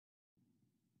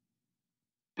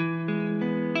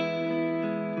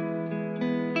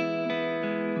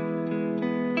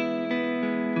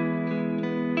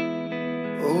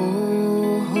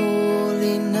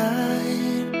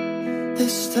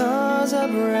stars are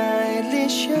brightly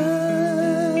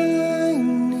shining.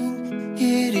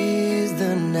 It is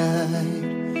the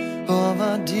night of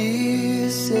our dear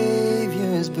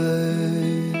Savior's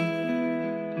birth.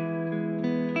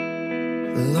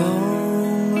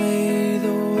 Long lay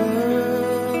the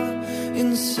world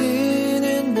in sin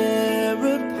and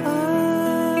error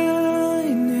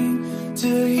pining,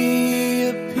 till He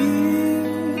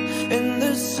appeared and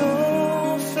the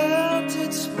soul felt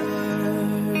its birth.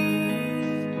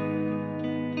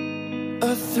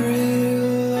 A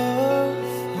thrill of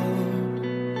hope,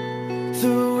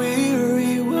 the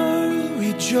weary world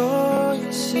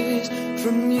rejoices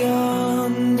from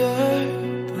yonder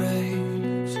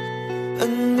praise. A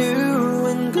new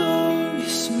and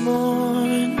glorious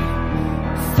morn.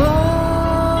 Fall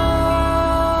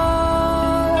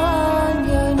on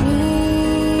your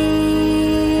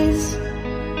knees,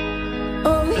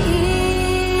 oh, hear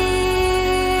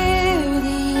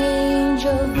the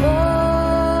angel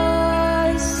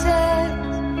voices.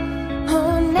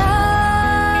 Oh, night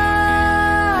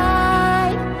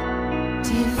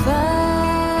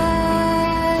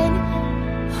divine,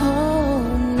 oh,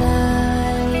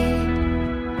 night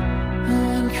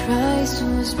when Christ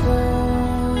was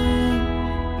born.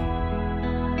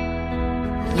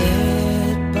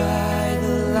 Led by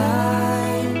the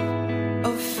light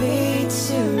of faith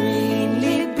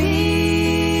serenely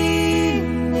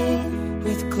beaming,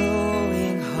 with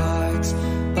glowing hearts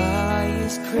by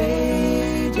His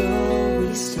cradle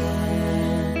we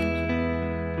stand.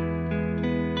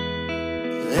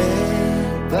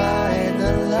 Led by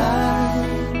the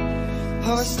light,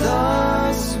 our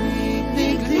stars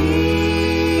sweetly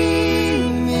gleaming,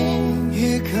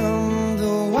 here come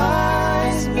the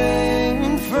wise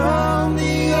men from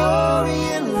the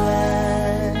Orient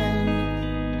land.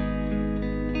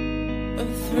 A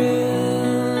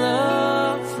thrill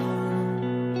of hope,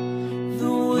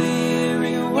 the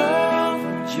weary world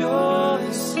rejoices.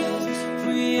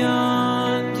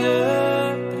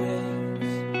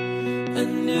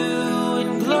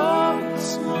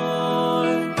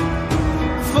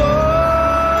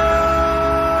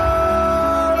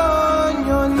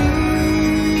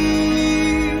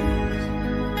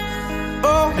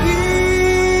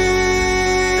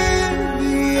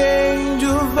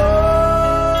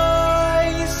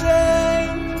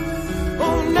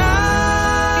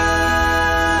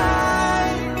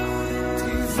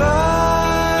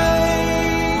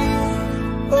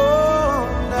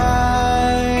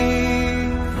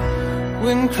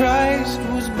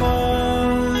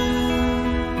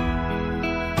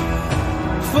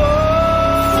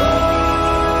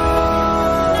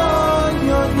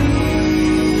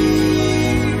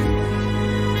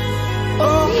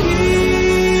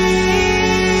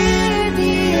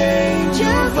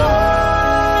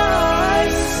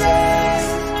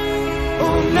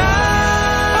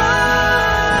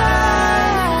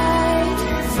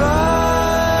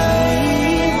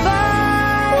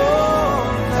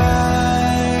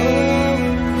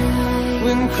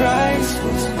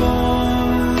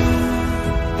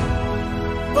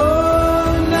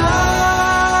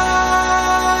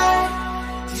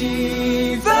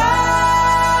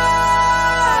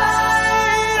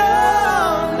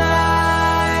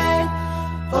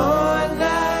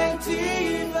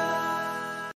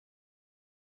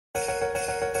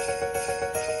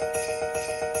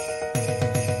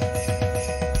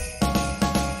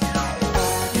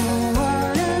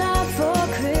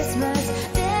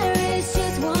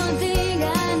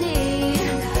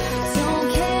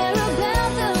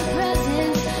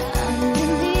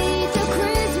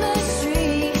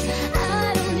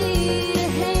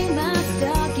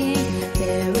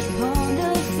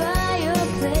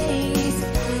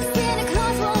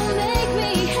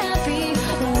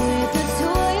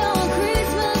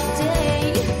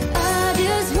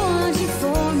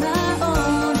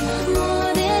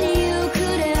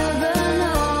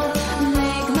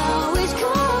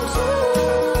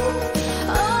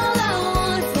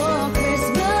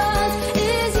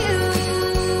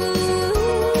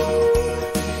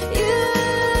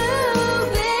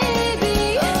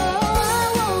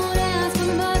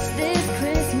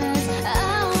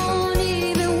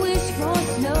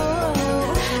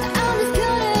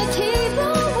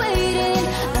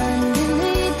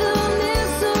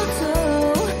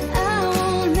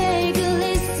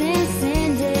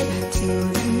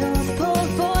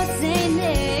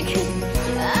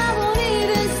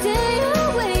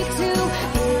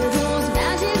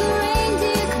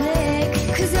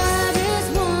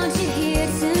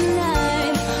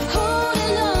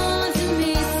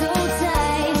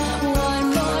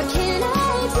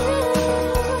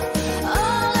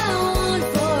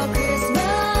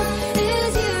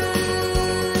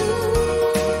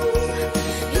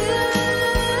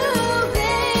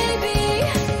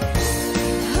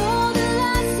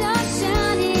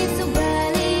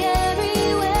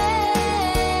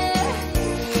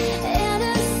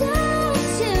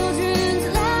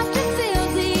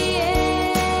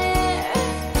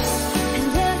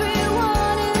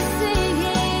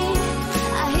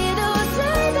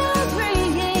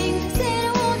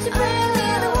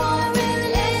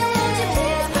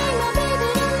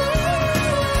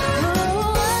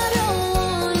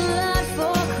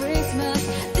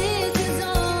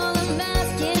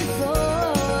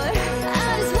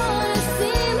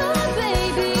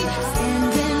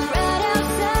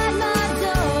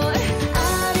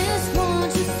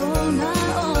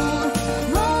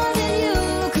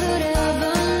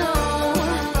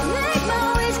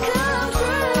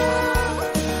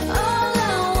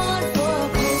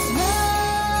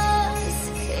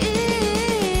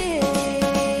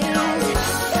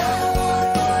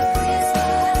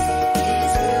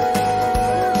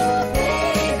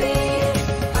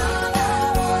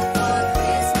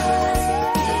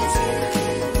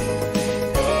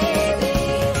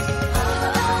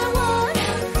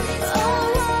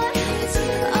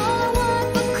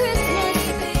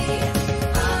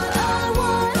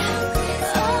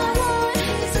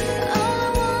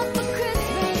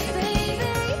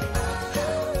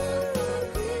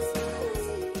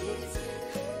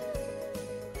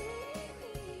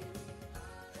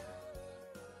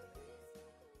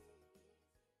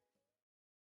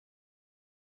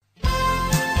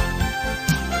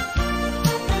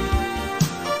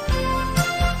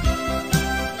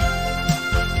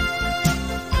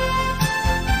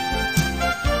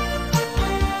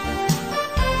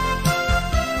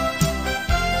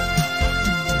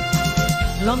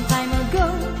 Long time ago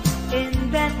in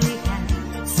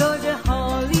Bethlehem, so the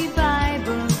Holy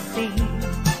Bible sings,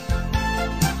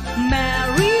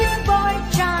 Mary's boy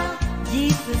child,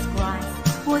 Jesus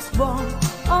Christ, was born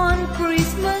on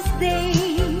Christmas Day.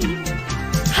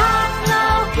 Hark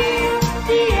now, hear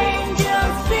the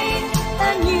angels sing,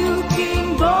 a new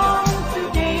King born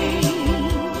today.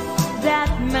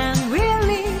 That man will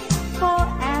live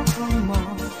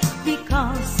forevermore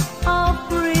because of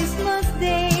Christmas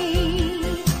Day.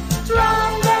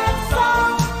 From that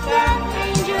song that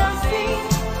angels sing,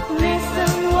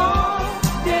 listen what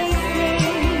they say.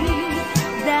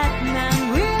 That man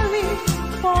will live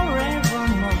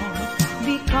forevermore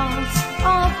because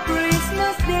of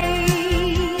Christmas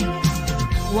Day.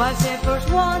 While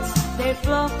shepherds watch, they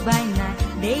flock by night,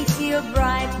 they see a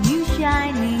bright new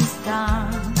shining star.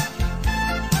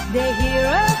 They hear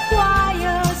a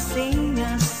choir sing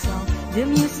a song, the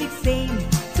music seems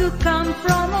to come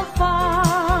from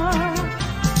afar.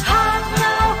 Hark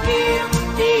now, hear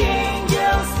the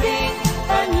angels sing,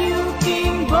 a new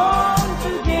King born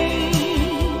today.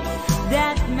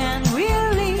 That man will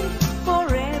live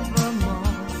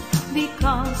forevermore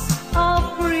because of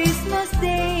Christmas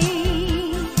Day.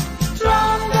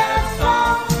 From that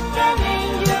song that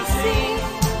angels sing,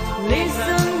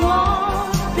 listen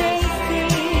what they say.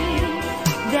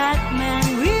 That man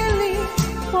will live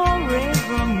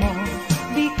forevermore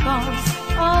because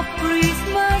of Christmas.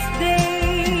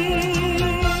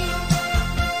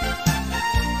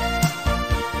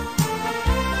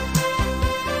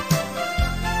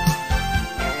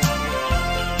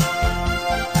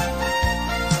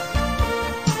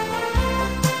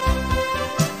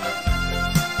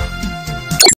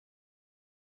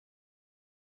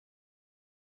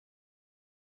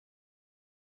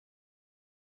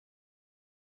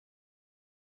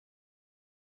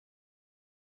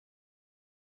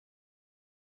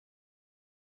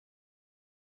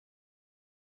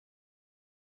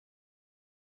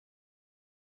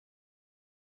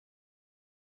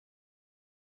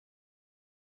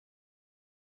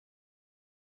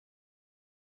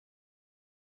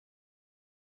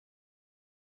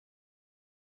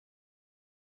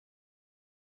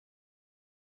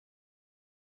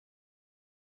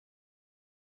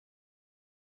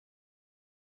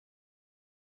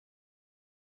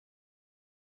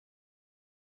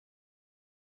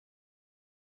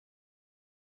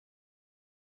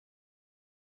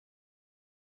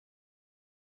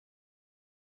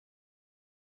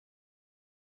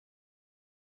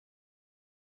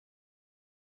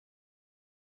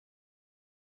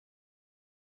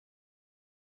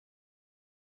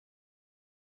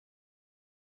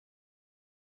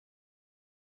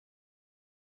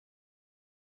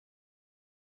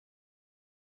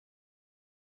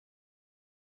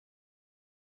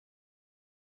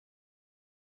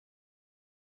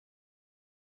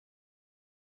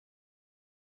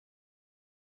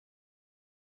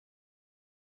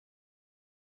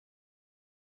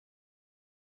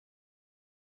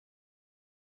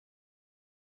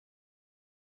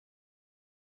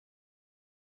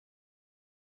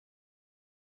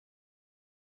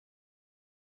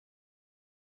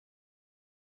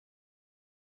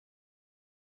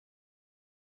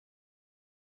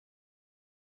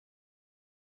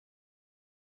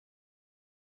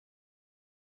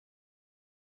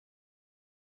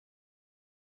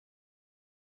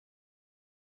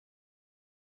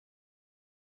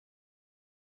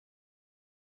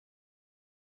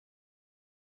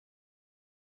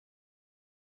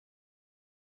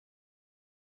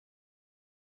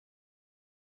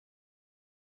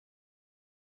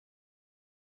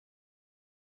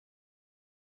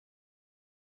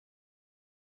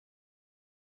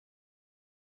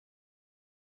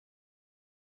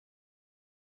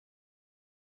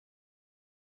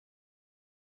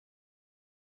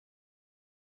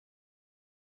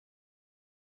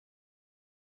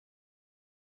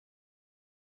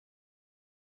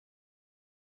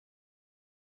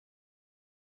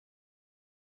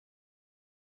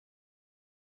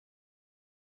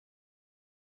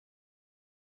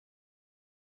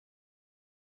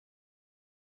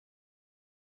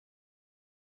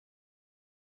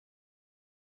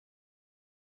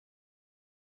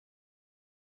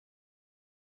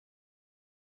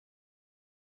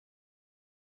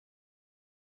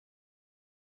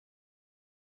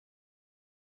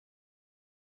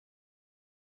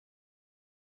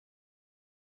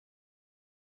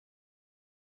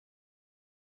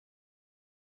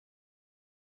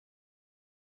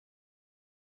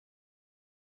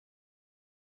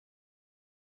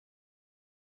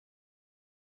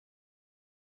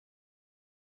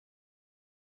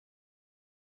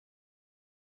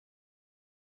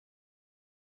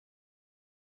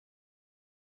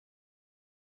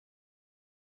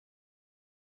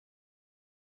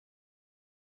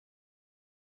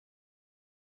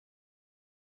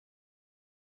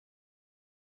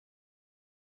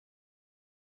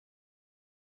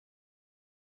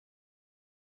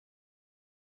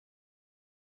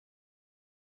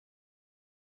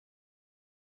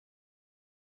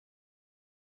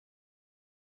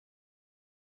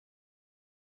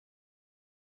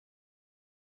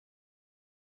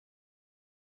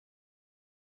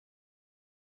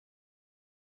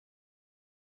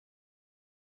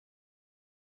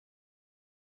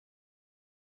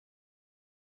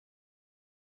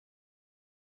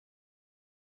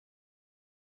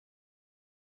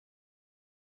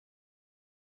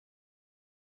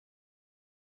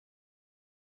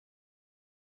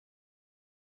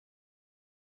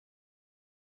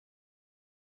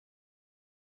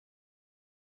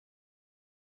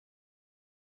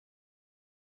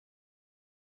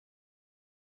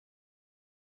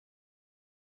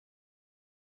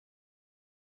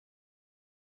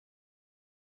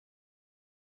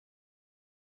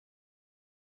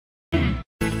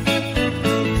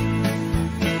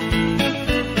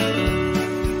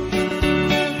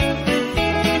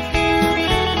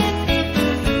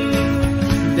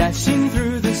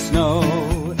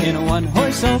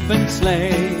 open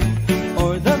sleigh.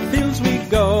 O'er the fields we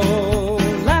go,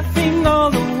 laughing all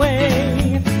the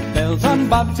way. Bells on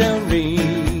bobtail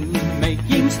ring,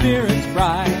 making spirits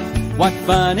bright. What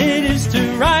fun it is to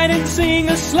ride and sing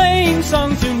a sleighing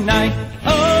song tonight.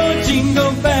 Oh,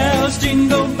 jingle bells,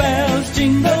 jingle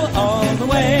all the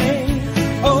way.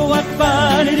 Oh, what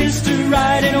fun it is to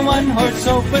ride in a one-horse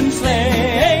open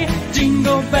sleigh.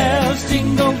 Jingle bells,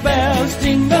 jingle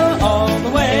all the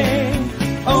way.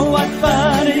 Oh, what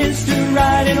fun it is to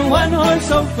ride in a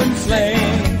one-horse open sleigh.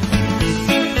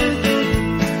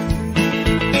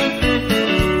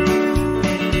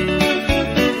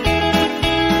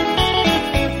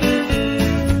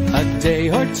 A day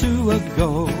or two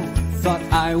ago, thought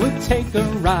I would take a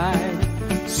ride.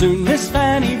 Soon Miss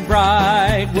Fanny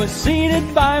Bride was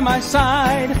seated by my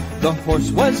side. The horse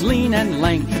was lean and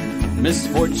lank,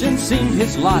 misfortune seemed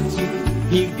his lot.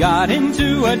 He got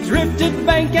into a drifted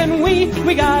bank and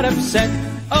we got upset.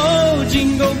 Oh,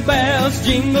 jingle bells,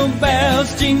 jingle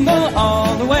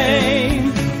all the way.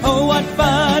 Oh, what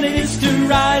fun it is to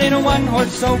ride in a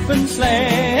one-horse open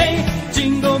sleigh.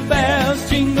 Jingle bells,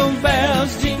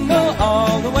 jingle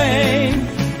all the way.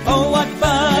 Oh, what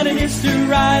fun it is to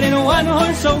ride in a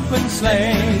one-horse open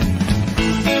sleigh.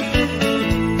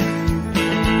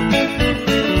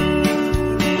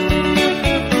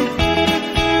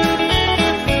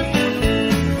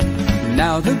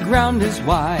 Now the ground is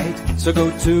wide, so go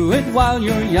to it while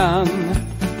you're young.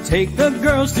 Take the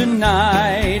girls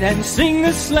tonight and sing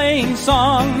a sleighing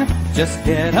song. Just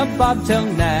get a bobtail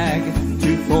nag,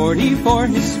 240 for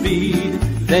his speed.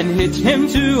 Then hitch him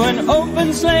to an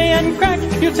open sleigh and crack,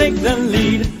 you'll take the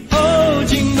lead. Oh,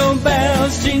 jingle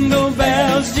bells,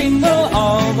 jingle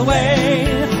all the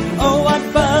way. Oh, what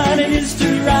fun it is to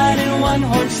ride in a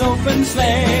one-horse open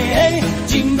sleigh.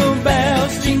 Jingle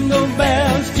bells, jingle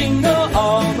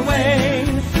all the way.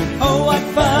 Oh, what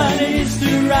fun it is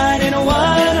to ride in a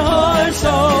one-horse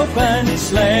open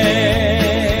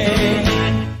sleigh.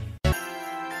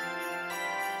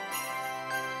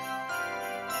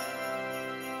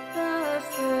 The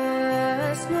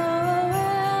first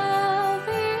Noel,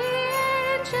 the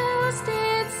angels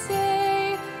did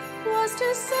say, was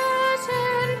to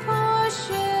certain poor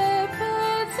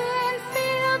shepherds in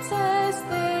fields as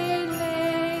they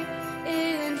lay,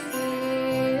 in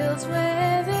fields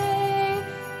where they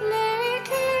lay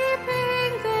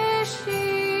keeping their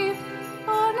sheep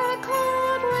on a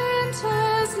cold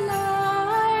winter's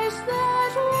night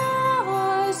that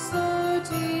was so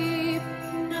deep.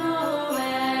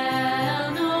 Noel,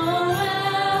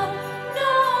 Noel,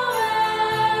 Noel,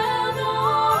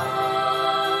 Noel,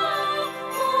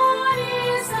 born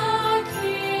is our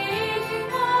King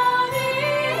of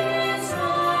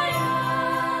Israel.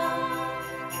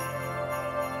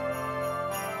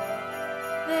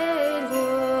 They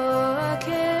looked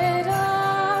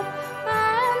up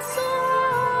and saw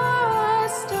a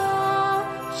star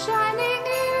shining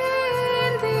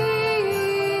in the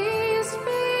east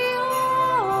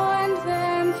beyond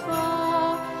them far,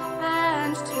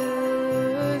 and to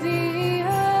the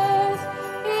earth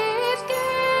it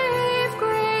gave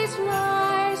great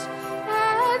light,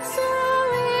 and so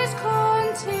it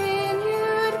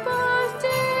continued both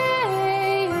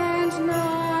day and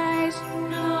night.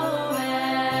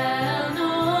 Noel,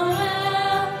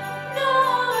 Noel,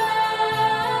 Noel,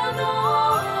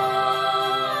 Noel,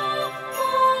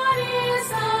 born is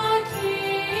our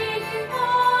King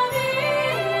of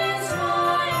Israel.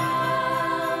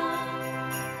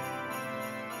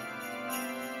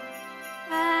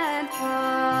 And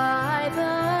by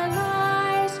the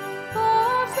light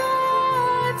of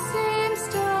that same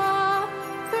star,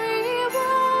 3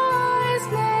 wise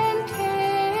men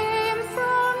came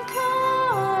from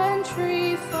country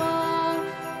far.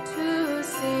 To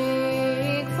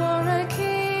seek for a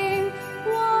king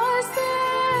was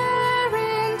their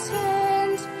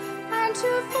intent, and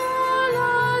to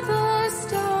follow the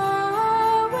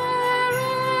star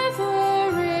wherever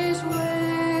it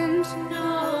went.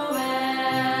 Noel,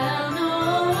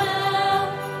 Noel,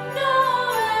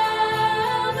 Noel,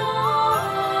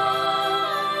 Noel,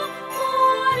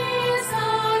 born is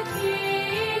our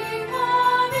King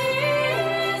of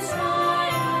Israel.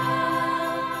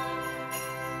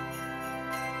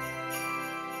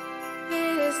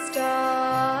 His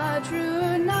star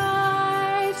drew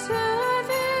nigh to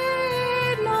the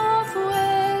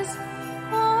northwest,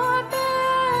 o'er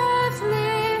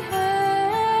Bethlehem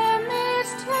it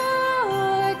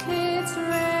took its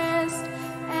rest,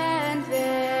 and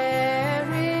there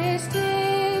it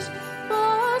did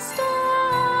both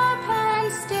stop and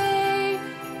stay,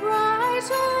 right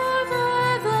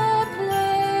over the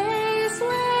place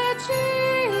where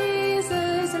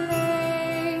Jesus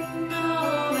lay.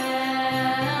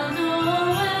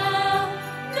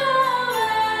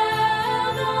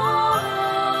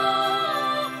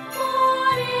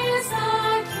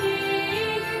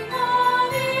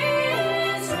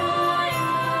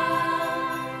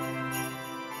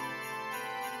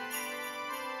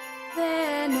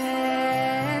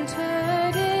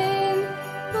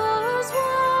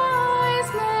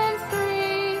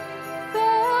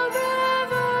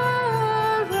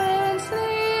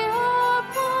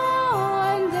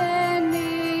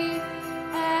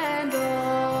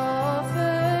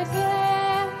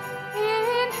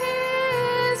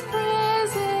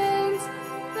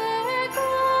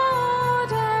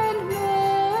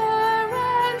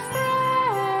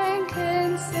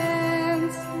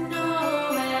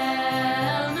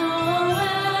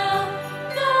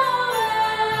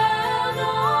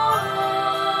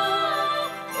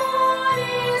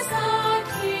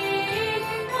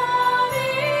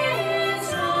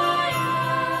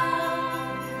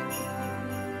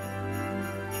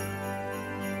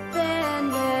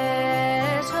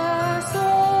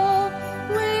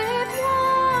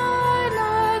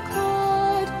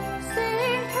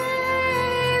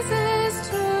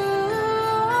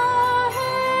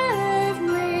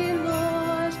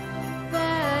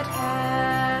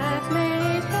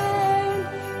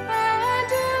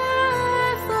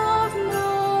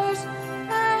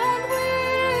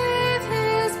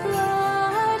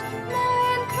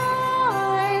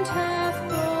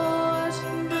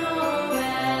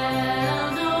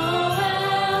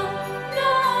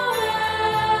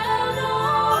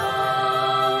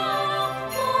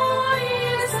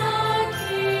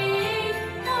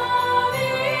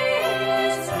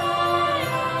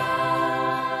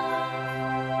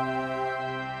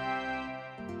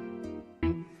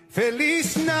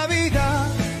 Feliz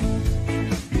Navidad,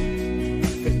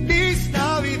 feliz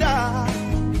Navidad,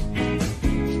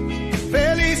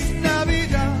 feliz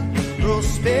Navidad,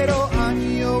 próspero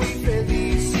año y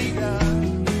felicidad.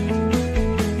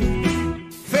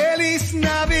 Feliz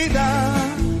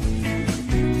Navidad,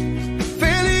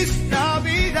 feliz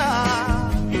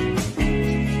Navidad,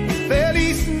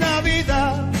 feliz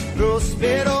Navidad,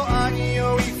 próspero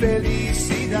año y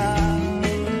felicidad.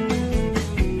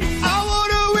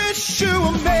 You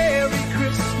a Merry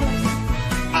Christmas.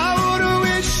 I wanna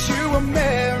wish you a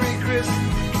Merry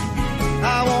Christmas.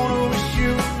 I wanna wish you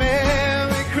a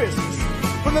Merry Christmas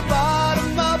from the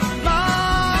bottom of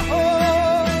my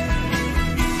heart.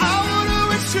 I wanna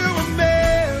wish you a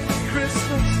Merry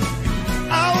Christmas.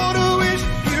 I wanna wish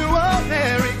you a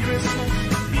Merry Christmas.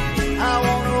 I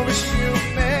wanna wish you a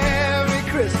Merry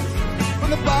Christmas from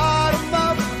the bottom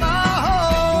of my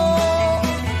heart.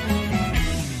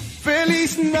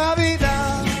 Feliz Navidad.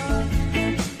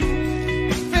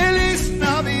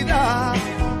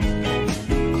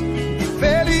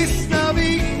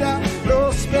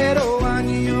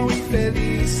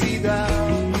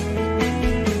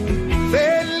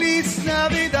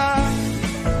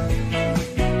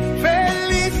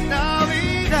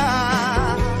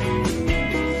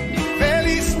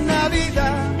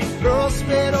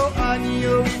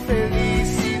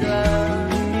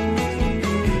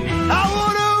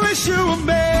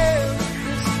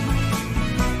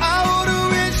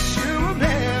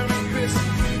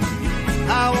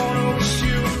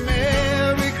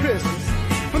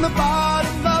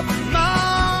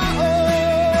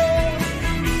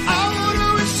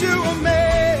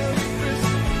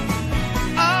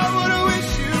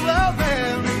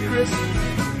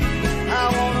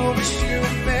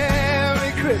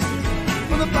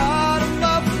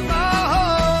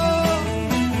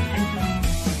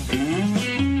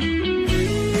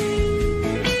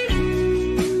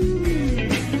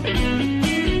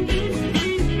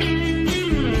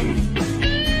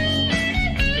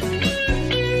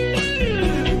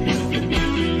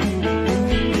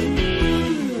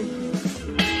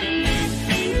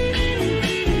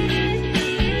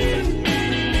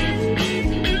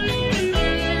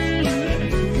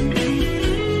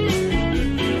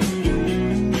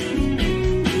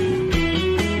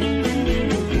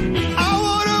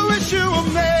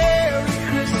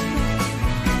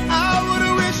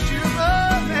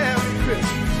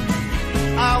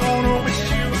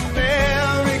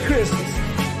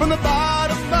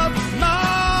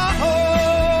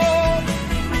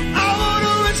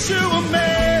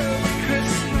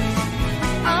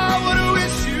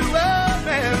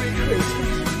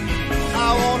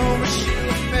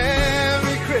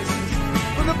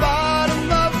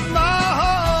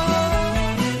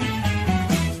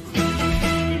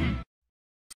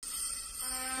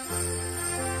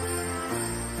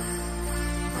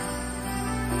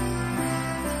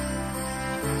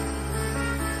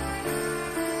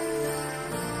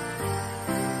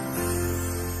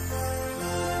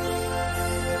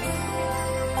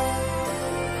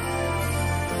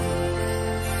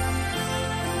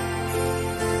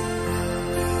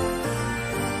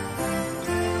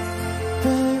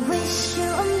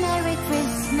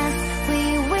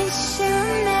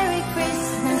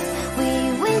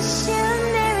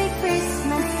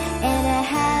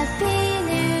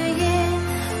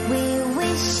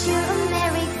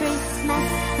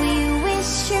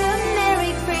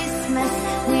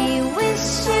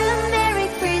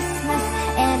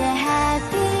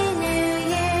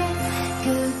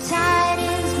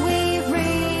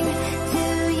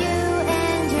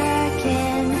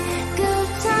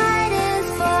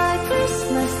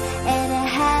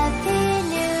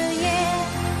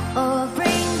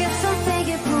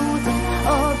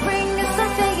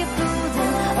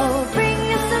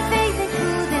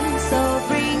 So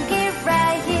bring it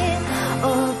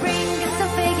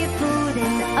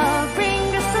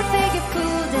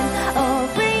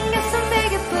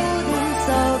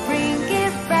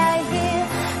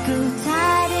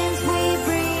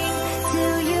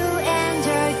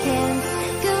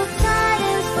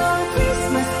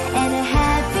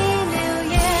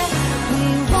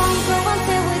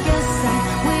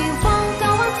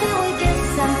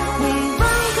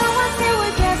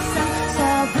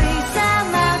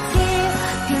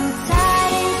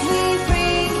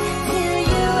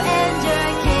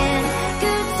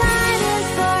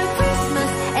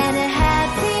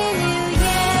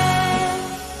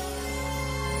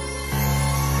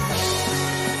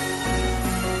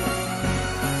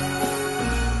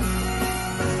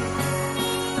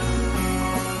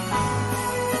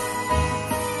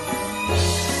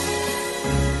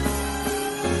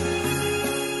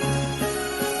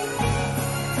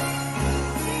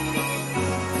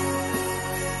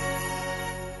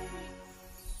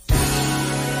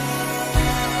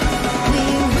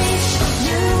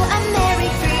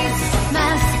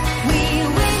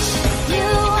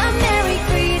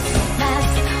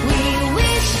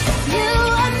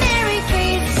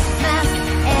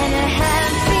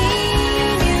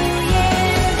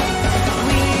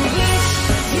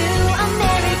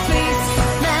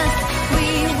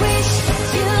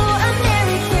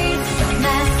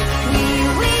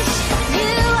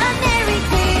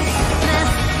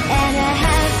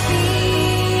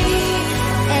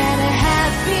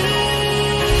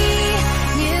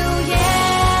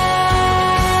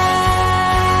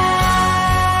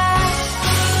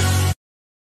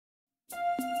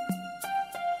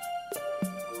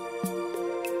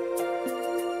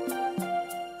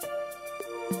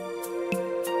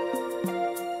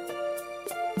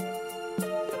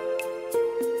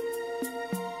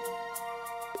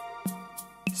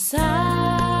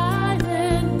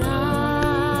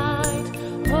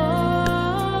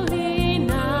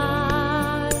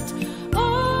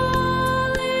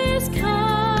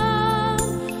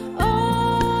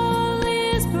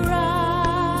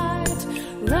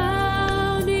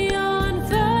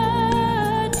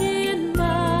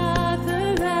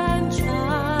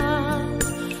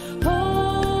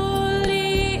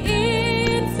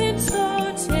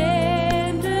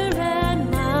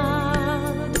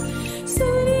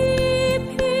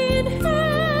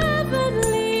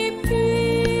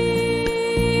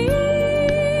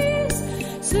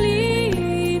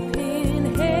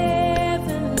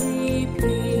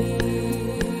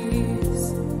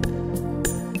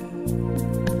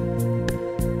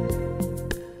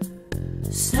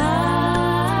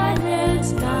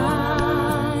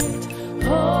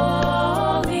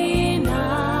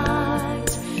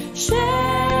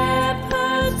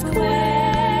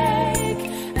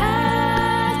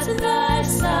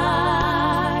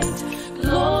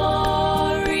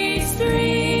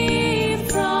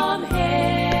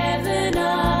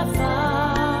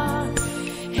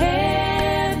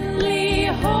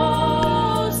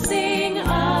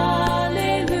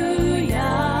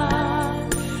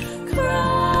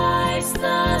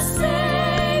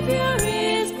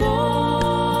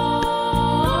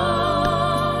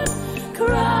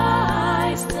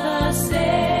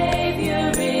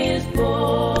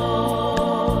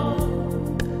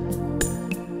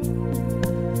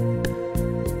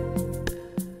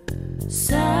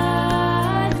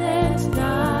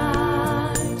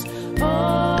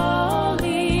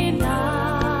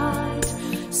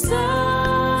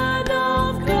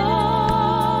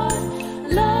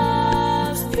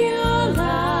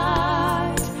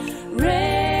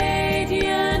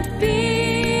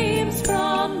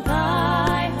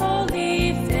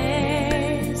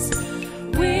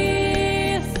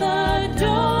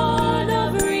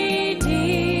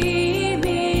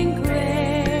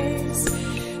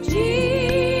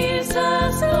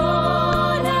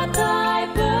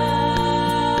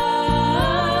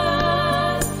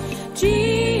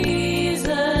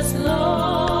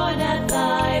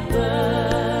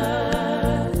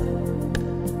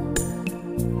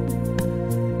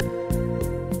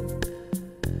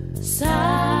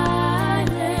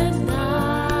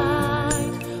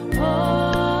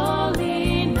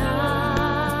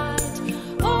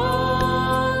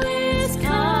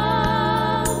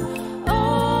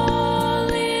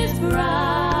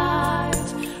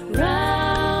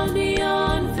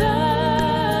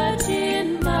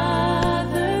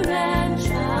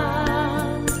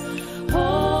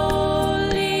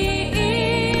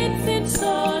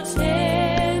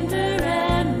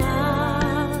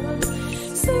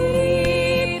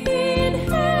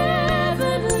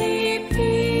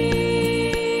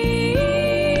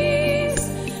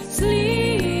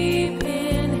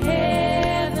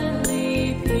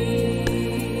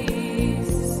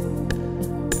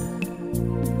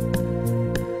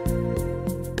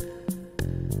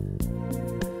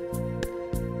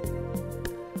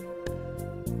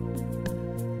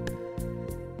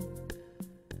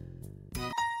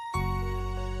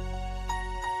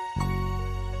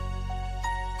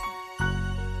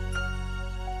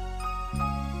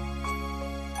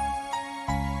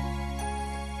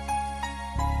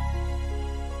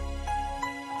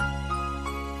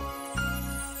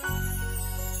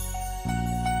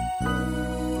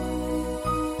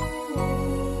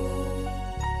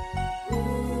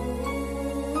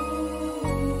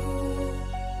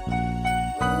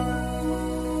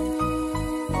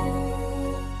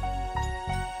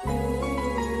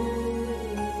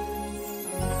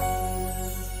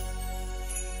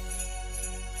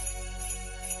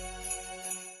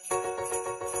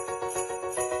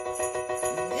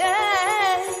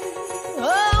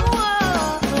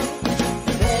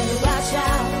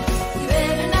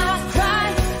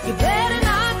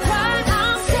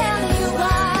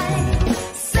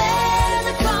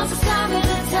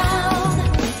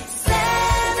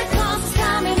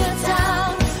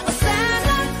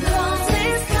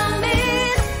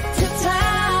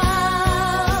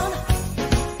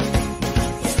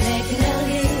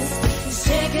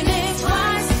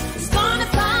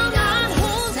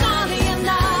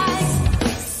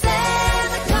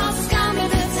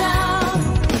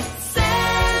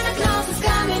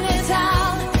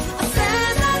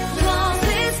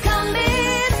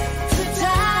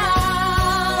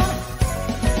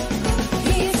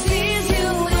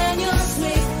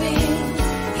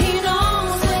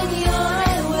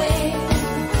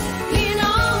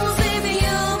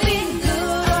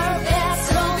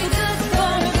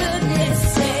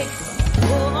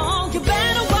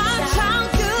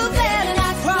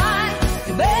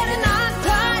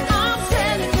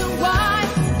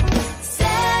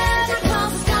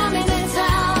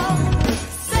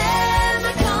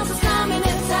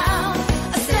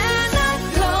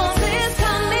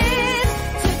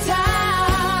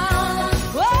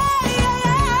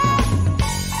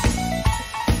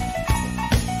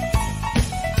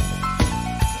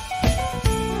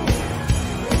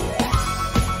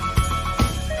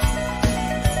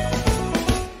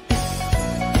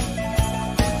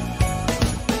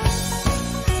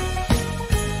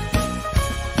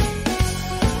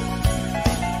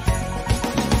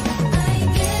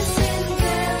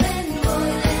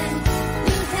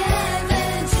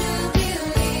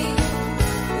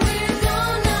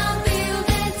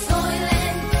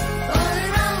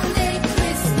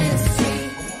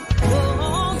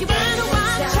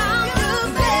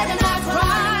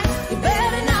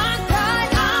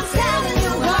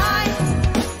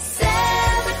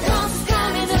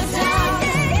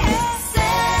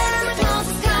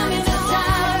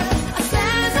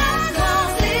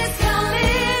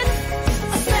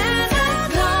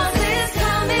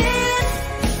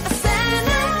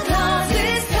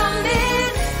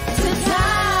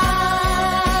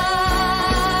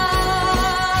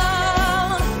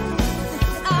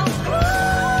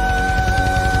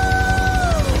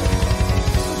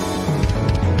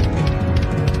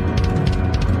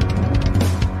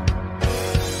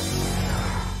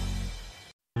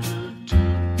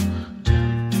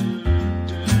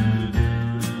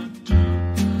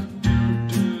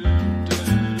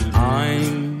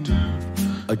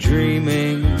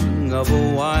dreaming of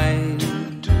a white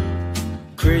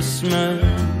Christmas,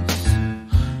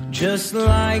 just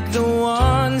like the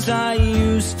ones I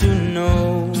used to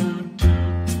know,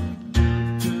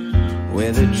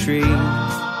 where the tree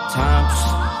tops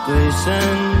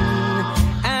glisten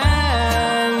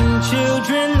and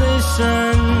children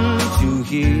listen to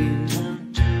hear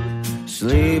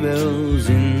sleigh bells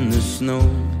in the snow.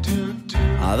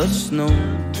 Ah, the snow.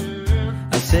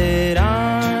 I said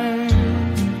I'm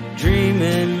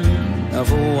dreaming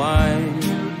of a white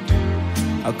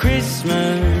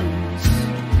Christmas,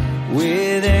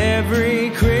 with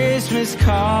every Christmas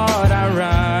card I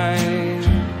write.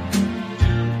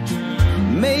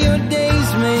 May your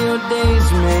days, may your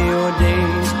days, may your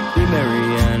days be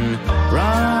merry and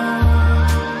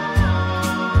bright,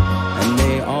 and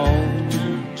may all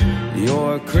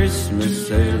your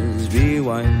Christmases be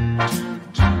white.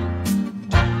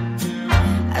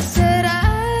 I said I'm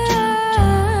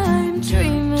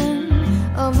dreaming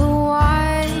of a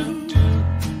white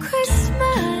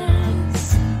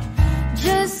Christmas,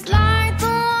 just like the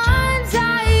ones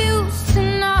I used to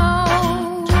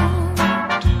know,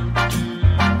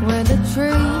 where the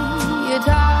tree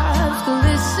tops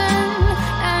glisten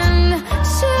and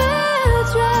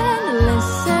children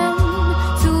listen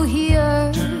to hear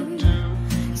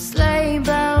sleigh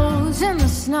bells in the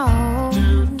snow.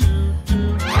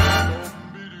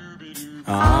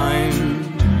 I'm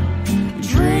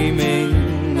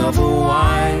dreaming of a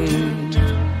white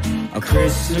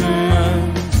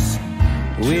Christmas,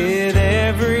 with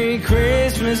every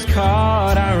Christmas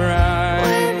card I write.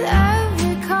 With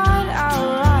every card I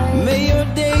write. May your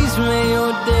days, may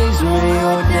your days, may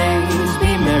your days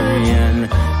be merry and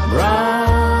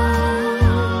bright,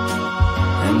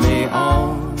 and may all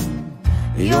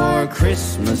your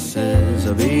Christmases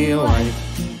be white.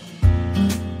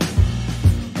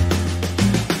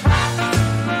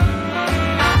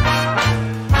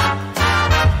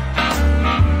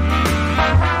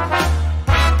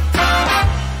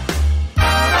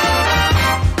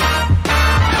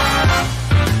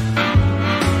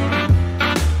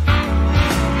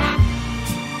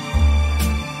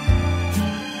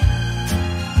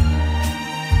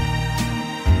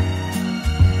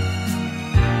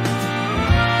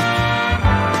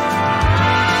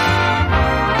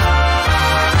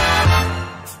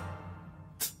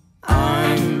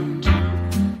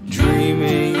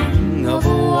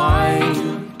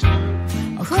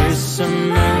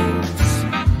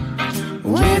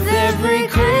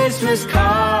 Christmas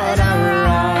card I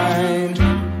write.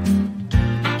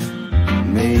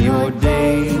 May your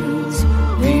days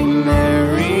be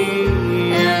merry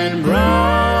and bright,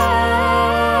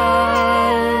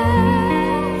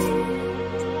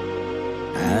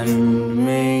 and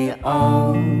may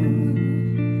all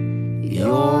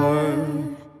your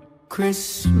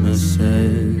Christmases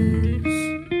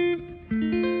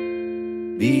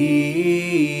be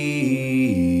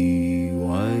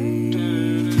white.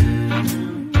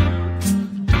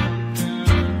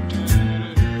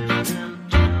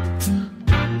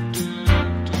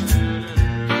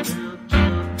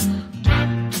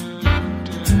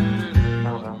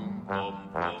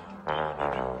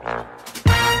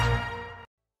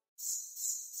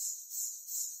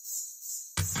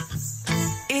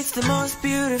 It's the most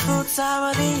beautiful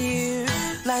time of the year.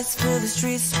 Lights fill the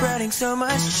streets, spreading so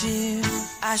much cheer.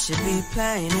 I should be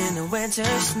playing in the winter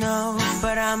snow,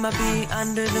 but I'ma be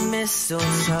under the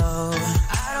mistletoe.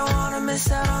 I don't wanna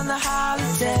miss out on the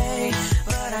holiday,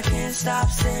 but I can't stop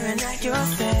staring at your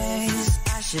face.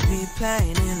 I should be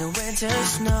playing in the winter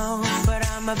snow, but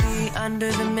I'ma be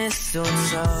under the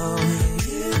mistletoe.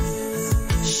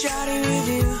 Shawty with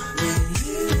you,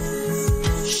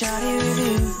 shawty with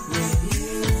you,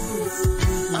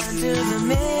 under the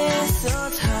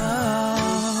mistletoe.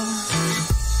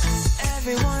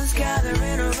 Everyone's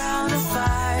gathering around the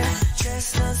fire,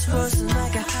 chestnuts roasting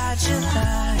like a hot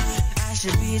July. I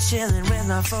should be chilling with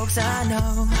my folks I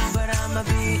know, but I'ma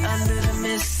be under the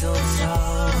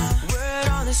mistletoe. Word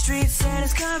on the street said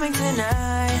it's coming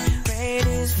tonight.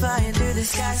 Reindeers flying through the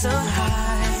sky so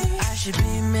high. I should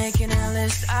be making a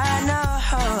list, I know,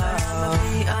 but I'ma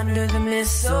be under the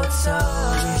mistletoe.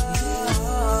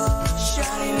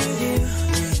 Shawty with you,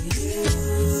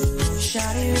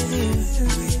 shawty with you,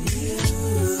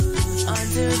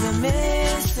 under the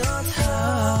mistletoe.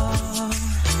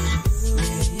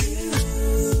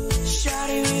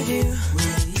 Shawty with you,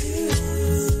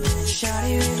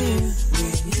 shawty with you,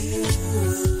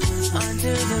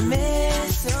 under the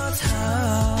mistletoe.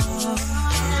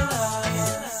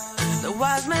 The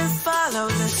wise men follow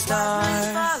the star,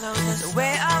 the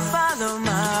way I follow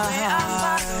my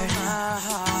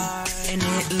heart, and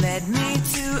it led me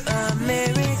to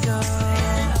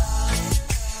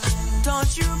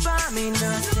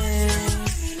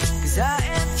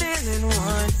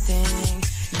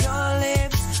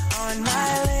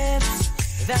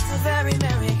That's a very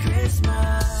Merry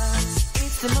Christmas.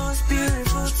 It's the most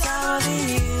beautiful time of the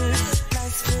year.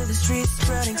 Lights fill the streets,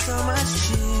 spreading so much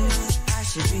cheer. I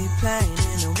should be playing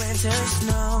in the winter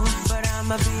snow, but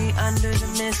I'ma be under the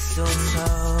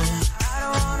mistletoe. I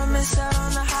don't wanna miss out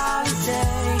on the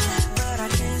holiday, but I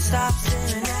can't stop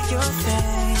staring at your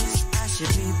face. I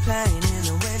should be playing in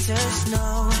the winter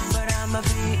snow, but I'ma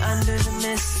be under the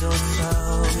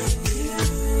mistletoe.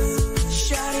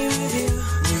 Shawty with you,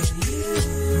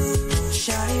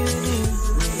 shawty with you,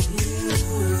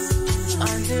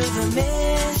 under the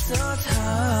mistletoe.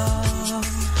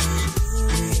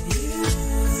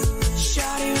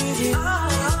 Shawty with you, oh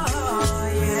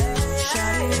yeah,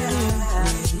 shawty with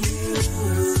you,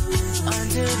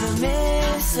 under the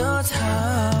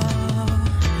mistletoe.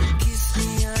 Kiss me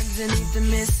underneath the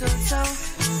mistletoe.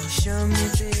 Show me,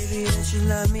 baby, that you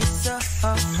love me so.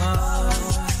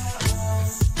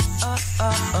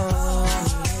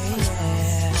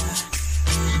 Yeah.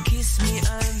 Kiss me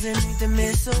underneath the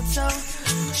mistletoe.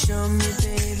 Show me,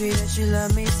 baby, that you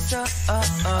love me so.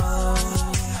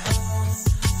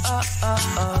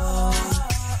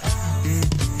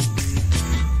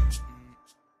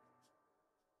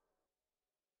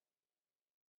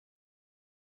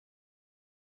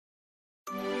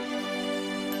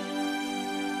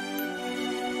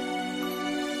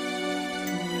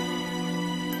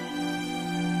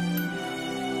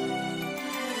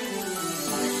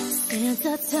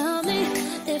 Santa, tell me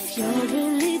if you're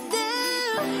really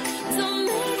there. Don't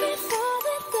make me fall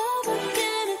in love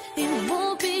again. You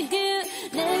won't be here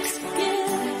next year.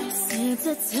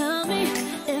 Santa, tell me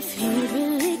if he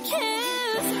really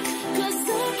cares, 'cause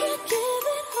I can't give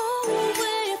it all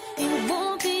away. You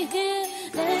won't be here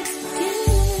next year.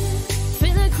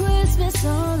 Feeling Christmas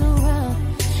all around,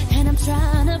 and I'm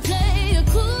trying to play it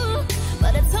cool,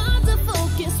 but it's hard to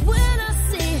focus when I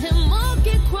see him walk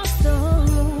across the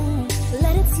room.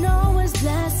 Let it snow is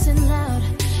blasting loud,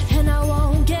 and I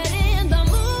won't get in the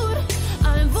mood.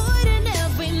 I'm avoiding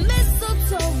every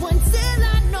mistletoe until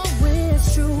I know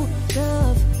it's true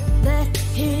love that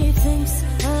he thinks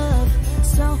of.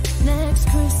 So next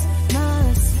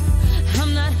Christmas,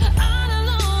 I'm not all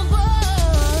alone,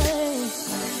 boy.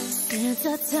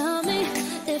 Santa, tell me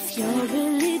if you're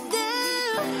really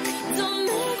there. Don't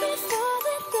make me fall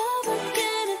in love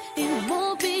again. You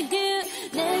won't be here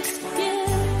next year.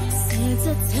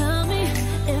 Santa, tell me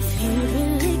if he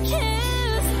really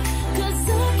cares, 'cause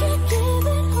I can't give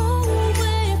it all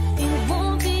away. You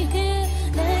won't be here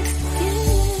next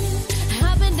year.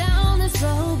 I've been down this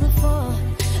road before,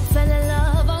 fell in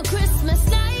love on Christmas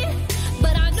night,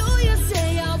 but I knew you'd say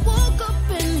I woke up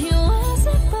and he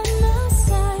wasn't by my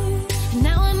side.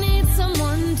 Now I need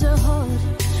someone to hold,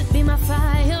 be my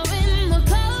fire in the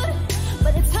cold,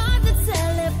 but it's hard to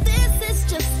tell if this is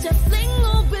just a fling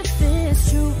or if it's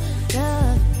true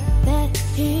love that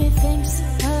he thinks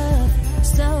of.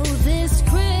 So this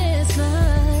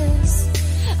Christmas,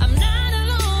 I'm not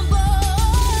alone,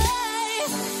 boy.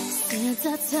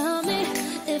 Santa, tell me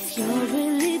if you're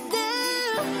really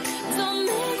there. Don't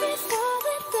make me fall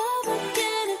in love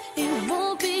again. You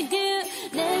won't be here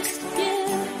next year.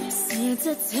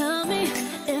 Santa, tell me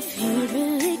if he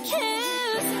really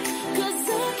cares, 'cause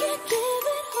I can't give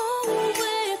it all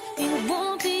away. You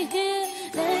won't be here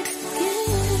next year.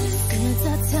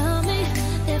 Santa, tell me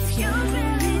if you're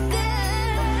really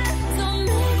there. Don't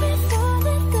make me fall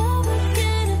in love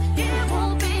again. You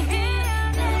won't be here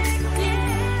next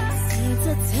year.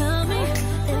 Santa, tell me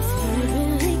if he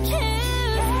really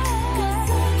cares, 'cause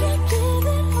I can't give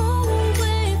it all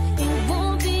away. You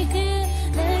won't be here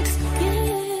next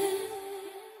year.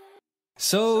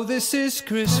 So this is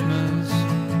Christmas,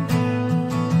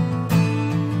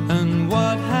 and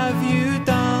what have you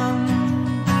done?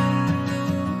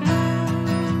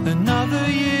 Another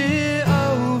year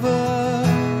over,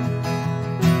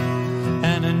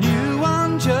 and a new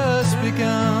one just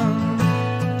begun.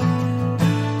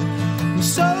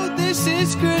 So this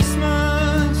is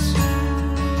Christmas,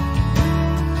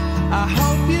 I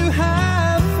hope you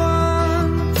have fun.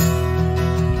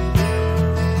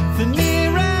 The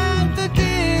near and the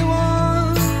dear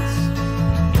ones,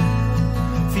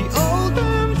 the old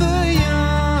and the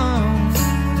young.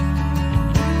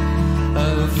 A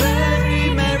very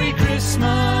Merry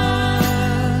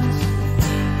Christmas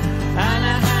and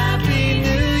a Happy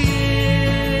New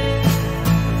Year.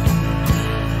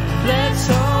 Let's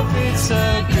hope it's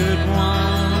a good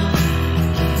one,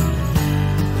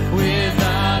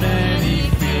 without any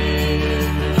fear.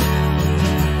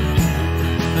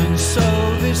 And so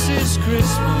this is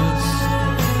Christmas,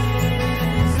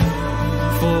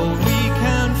 for weak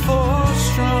and for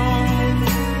strong,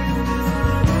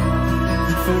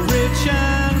 for rich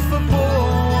and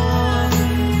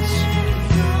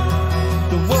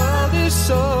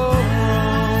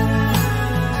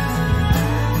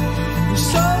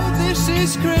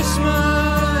this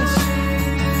Christmas,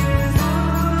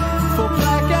 for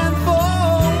black and for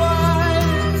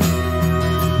white,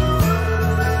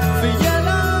 for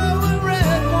yellow and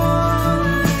red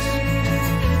ones.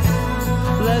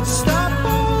 Let's stop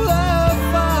all the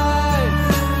fight.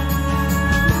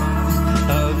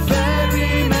 A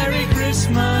very Merry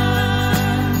Christmas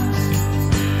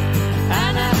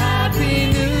and a Happy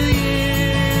New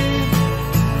Year.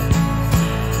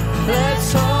 Let's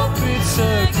hope it's a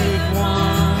good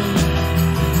one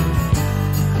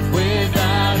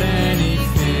without any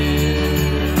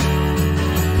fear.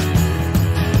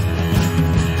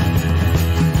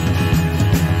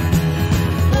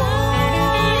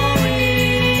 War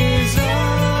is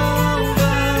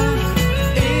over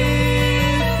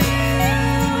if you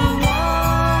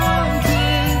want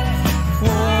it.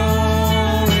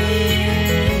 War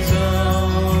is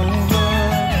over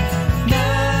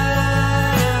now.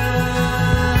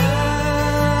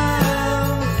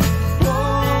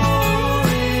 War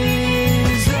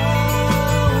is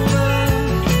over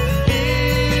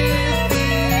if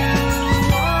you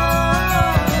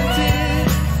want it.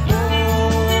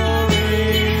 War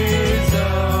is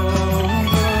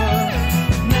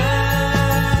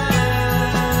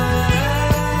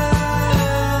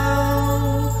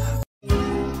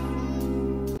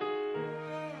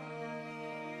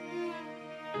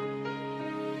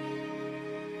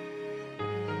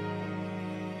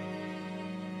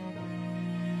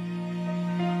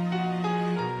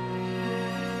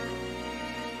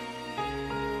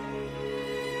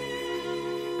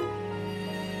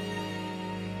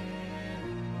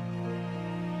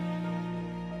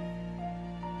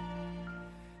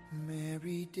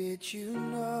Mary, did you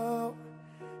know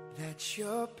that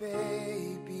your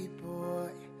baby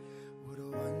boy would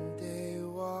one day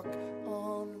walk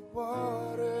on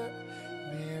water?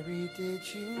 Mary, did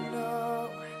you know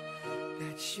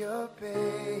that your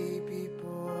baby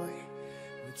boy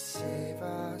would save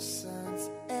our sons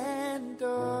and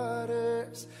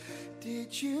daughters?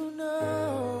 Did you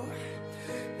know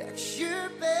that your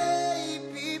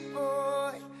baby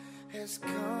boy has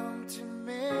come to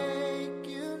make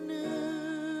you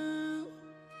new?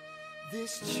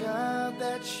 This child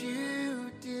that you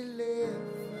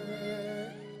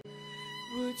delivered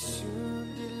would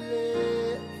soon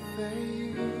deliver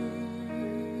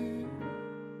you.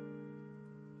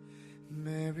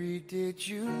 Mary, did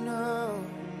you know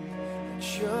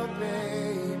that your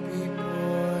baby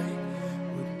boy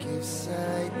would give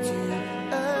sight to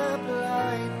a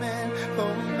blind man?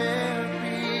 Oh,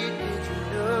 Mary, did you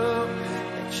know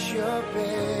that your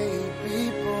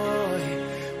baby boy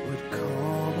would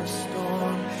calm a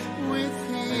storm with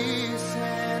his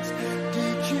hands?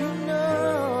 Did you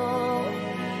know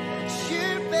that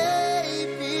your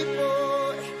baby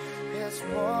boy has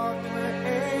walked where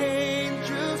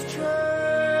angels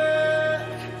trod?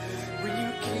 When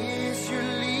you kiss your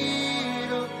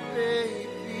little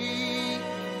baby,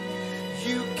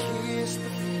 you kiss the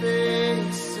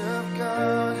face of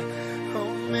God.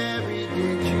 Oh, Mary,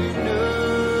 did you know?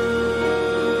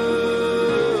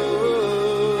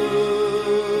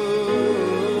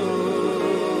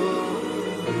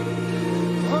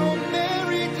 Oh,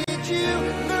 Mary, did you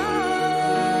know?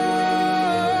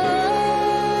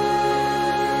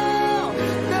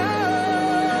 No.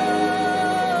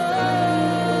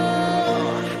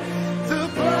 The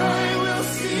blind will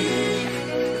see,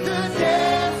 the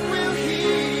deaf will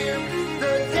hear,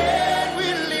 the dead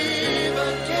will live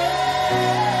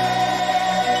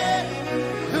again.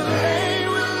 The lame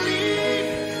will leap,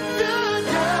 the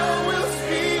dumb will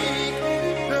speak,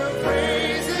 the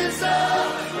praises of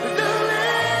the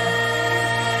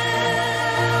Lamb.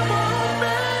 Oh,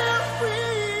 Mary.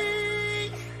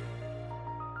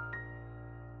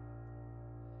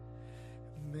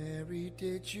 Mary,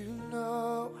 did you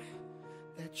know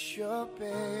that your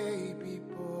baby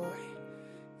boy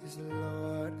is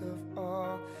Lord of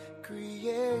all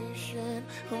creation?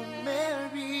 Oh,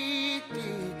 Mary,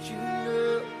 did you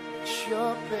know that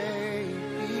your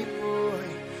baby boy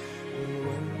will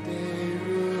one day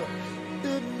rule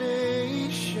the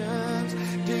nations?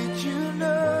 Did you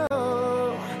know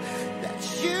that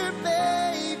your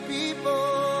baby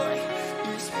boy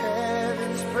is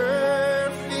heaven's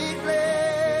perfect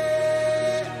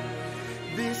lamb?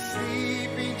 This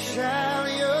sleeping child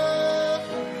you're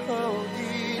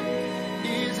holding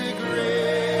is a great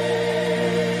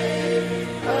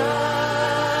I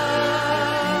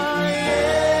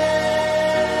am.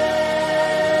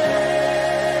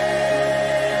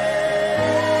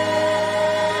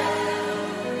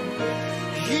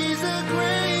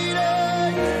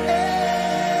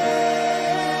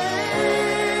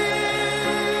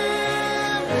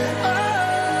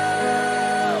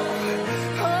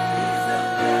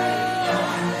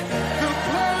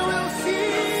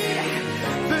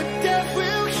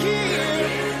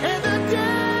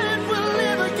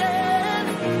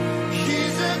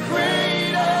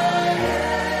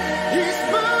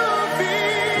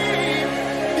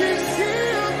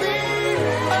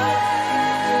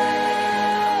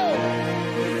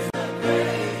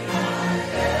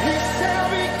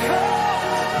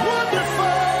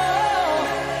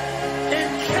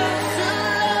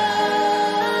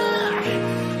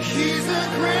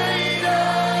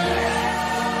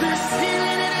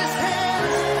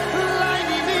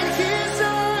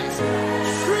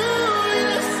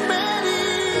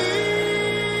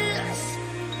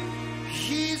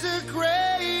 is a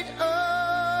great oh,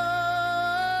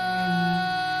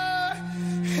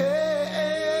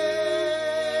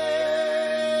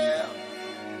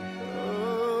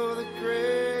 the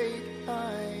great I am,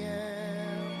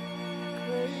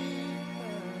 great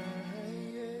I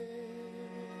am.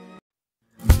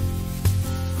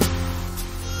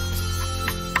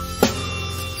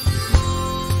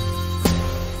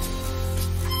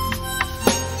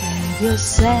 Have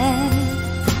yourself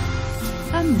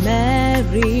a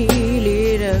merry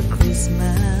little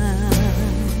Christmas.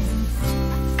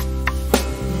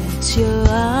 Let your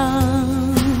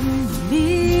arms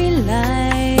be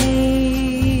light.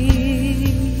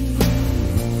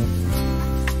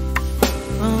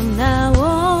 From now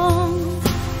on,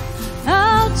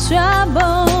 our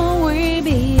trouble will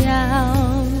be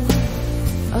out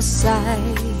of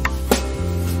sight.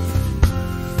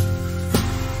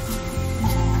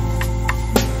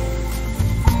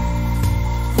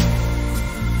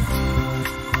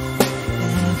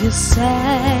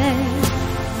 Yourself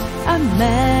a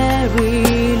merry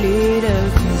little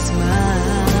Christmas.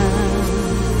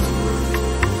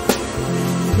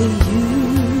 When the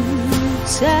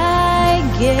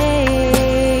Yuletide gay.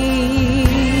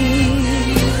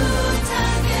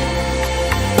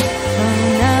 From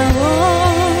now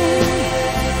on,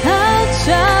 our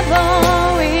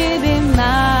trouble will be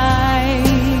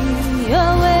mine.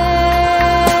 Your way.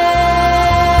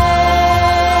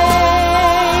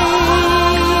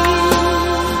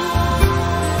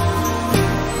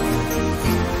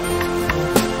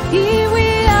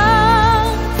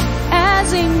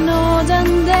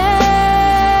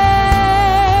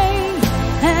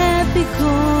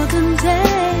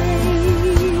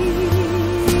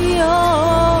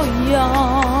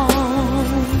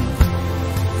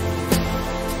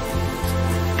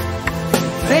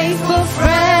 Faithful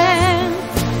friend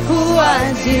who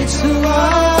I did to all,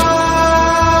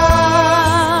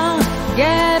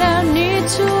 get a need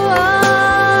to all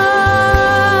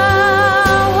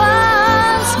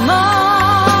once more.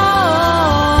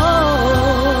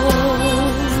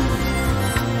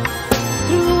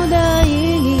 Through the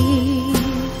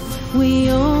years, we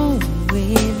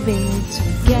always been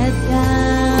together.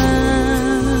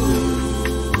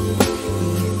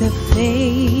 With the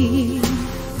faith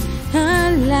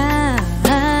and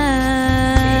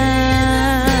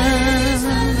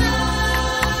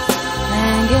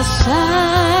you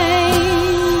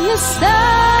shine your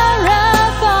star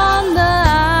upon the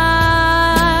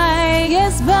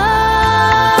highest bough,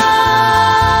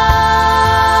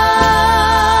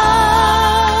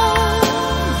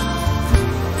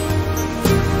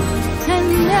 and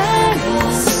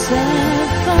never said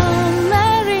for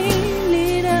merry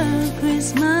little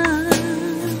Christmas.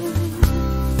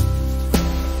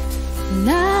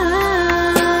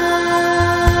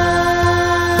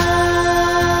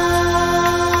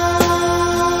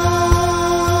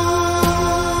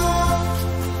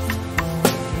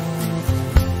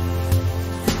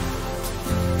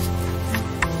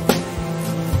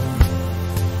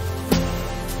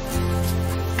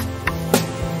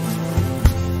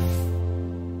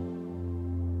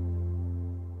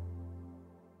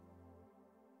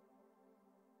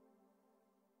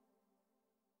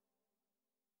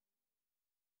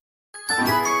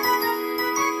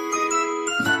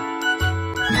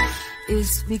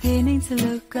 It's beginning to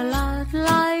look a lot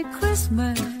like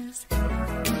Christmas.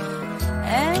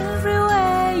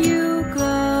 Everywhere you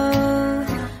go,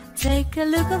 take a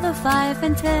look at the 5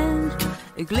 and 10,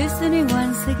 glistening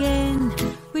once again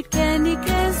with candy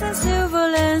canes and silver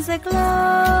lamps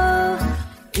aglow.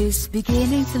 It's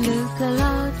beginning to look a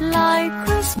lot like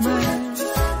Christmas.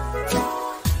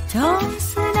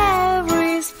 Tones in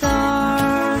every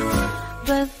star,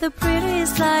 but the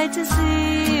prettiest sight to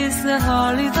see is the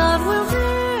holly that will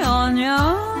be on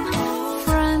your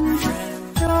front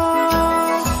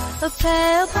door. A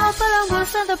pale purple and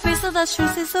blues and the piece of the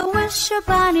shoes is a wish of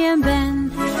Bonnie and Ben.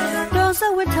 Those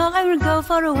that we talk and we go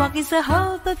for a walk is the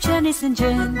hope of Janice and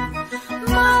Jen.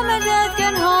 Mom and Dad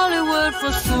can Hollywood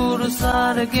for school to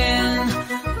start again.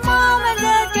 Mom and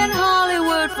Dad can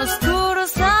Hollywood for school to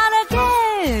start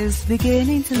again. It's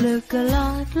beginning to look a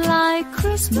lot like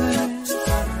Christmas.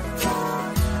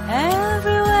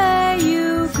 Everywhere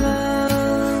you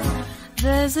go,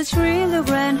 there's a tree in the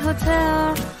Grand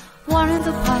Hotel, one in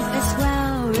the park as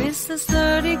well. It's a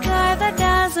sturdy car that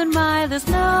doesn't mind the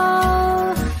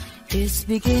snow. It's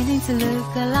beginning to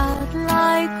look a lot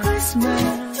like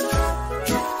Christmas.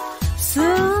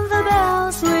 Soon the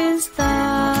bells will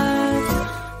start,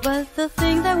 but the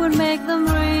thing that would make them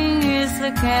ring is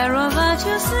the carol that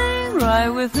you sing right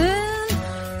within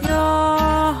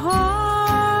your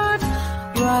heart,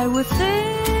 right within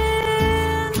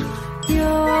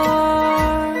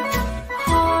your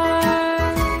heart.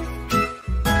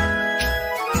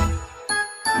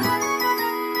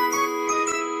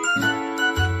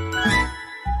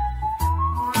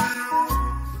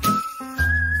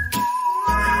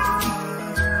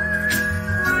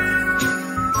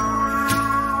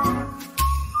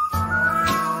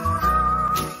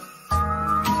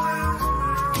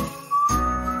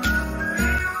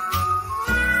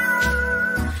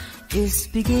 It's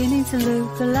beginning to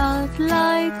look a lot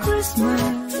like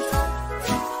Christmas.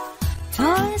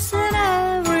 Toys in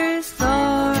every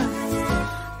store,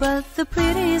 but the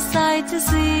prettiest sight to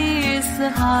see is the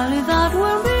holly that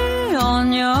will be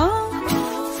on your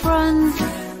front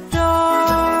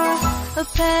door. A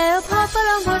pair of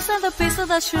hopalong boots and a piece of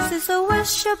that shoes is a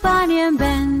wish of Bonnie and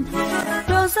Ben.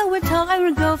 Those that will talk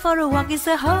and go for a walk is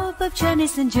the hope of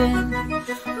Janice and Jen.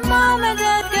 Mom and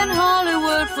Dad can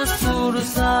Hollywood for school to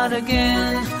start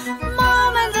again.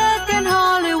 Mom and Dad can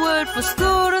Hollywood for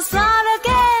school to start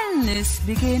again. It's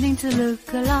beginning to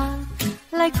look a lot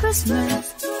like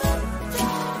Christmas.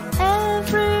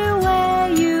 Everywhere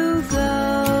you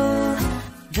go,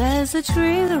 there's a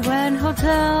tree in the Grand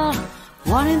Hotel,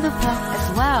 one in the park as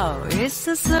well. It's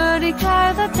a sturdy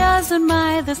car that doesn't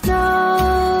mind the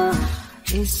snow.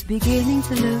 It's beginning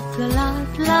to look a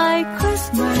lot like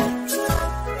Christmas.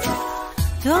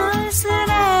 Toys in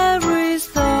every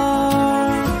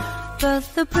store, but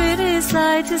the prettiest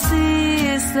sight to see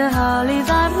is the holly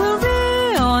that will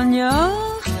be on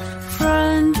your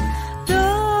front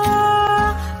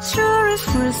door. Sure is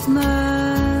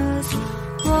Christmas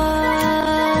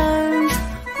once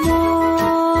more.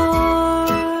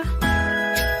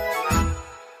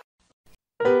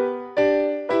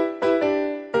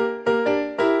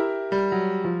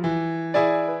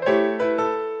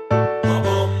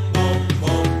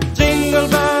 Jingle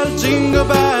bell, jingle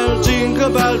bell,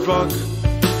 jingle bell rock.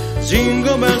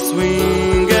 Jingle bell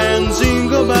swing and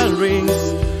jingle bell rings.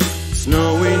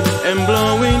 Snowing and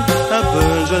blowing, a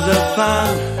bunch of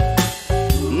fun.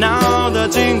 Now the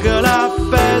jingle up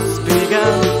has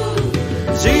begun.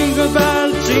 Jingle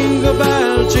bell, jingle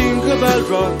bell, jingle bell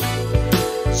rock.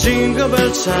 Jingle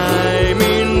bell chime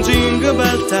in jingle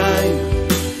bell time.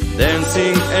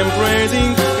 Dancing and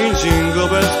praising in Jingle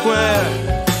Bell Square.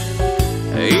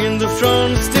 In the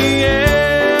front's the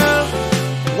air.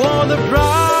 What a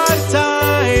bright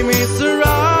time, it's a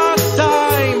rock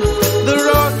time. The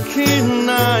rocking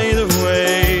night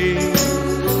away.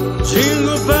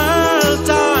 Jingle bell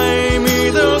time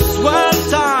is a swell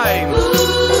time.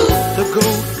 The go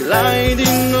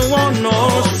gliding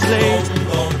one-horse sleigh.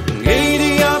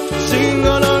 Giddy up,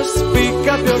 jinglers, pick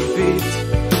up your feet.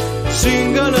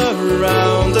 Jingle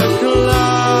around the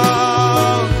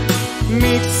clock.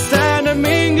 Mix and a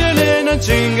mingle in a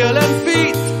jingle and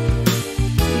feet.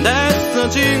 That's the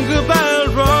Jingle Bell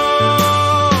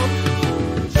Rock.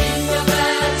 Jingle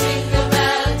bell, jingle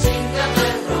bell, jingle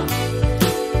bell rock.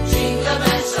 Jingle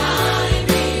bell chime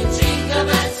in jingle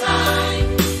bell time.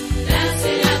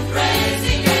 Dancing and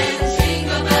praising in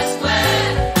Jingle Bell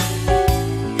Square.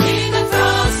 In the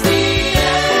frosty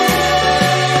air.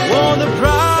 What a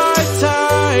bright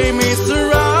time, it's a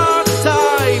rock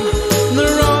time. The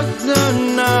rock the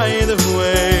night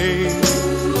away.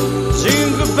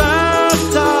 Jingle bell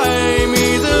time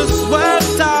is a swell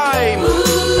time.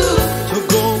 To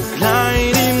go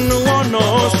gliding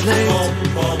one-horse sleigh.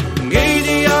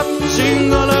 Giddy up,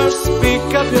 jinglers, pick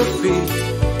up your feet.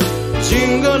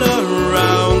 Jingle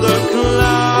around the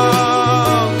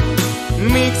clock.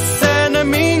 Mix and a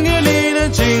mingle in a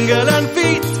jingle and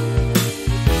feet.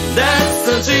 That's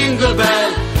the jingle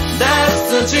bell, that's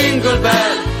the jingle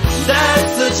bell,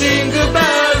 that's the Jingle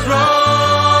Bell Rock.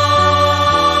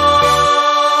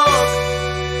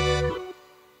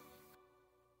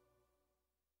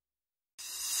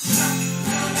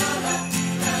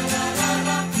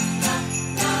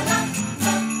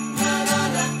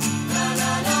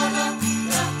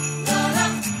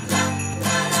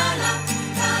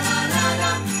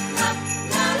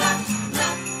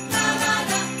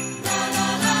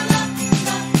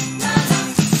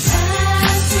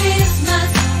 Last Christmas,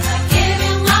 I gave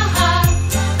you my heart.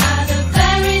 By the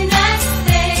very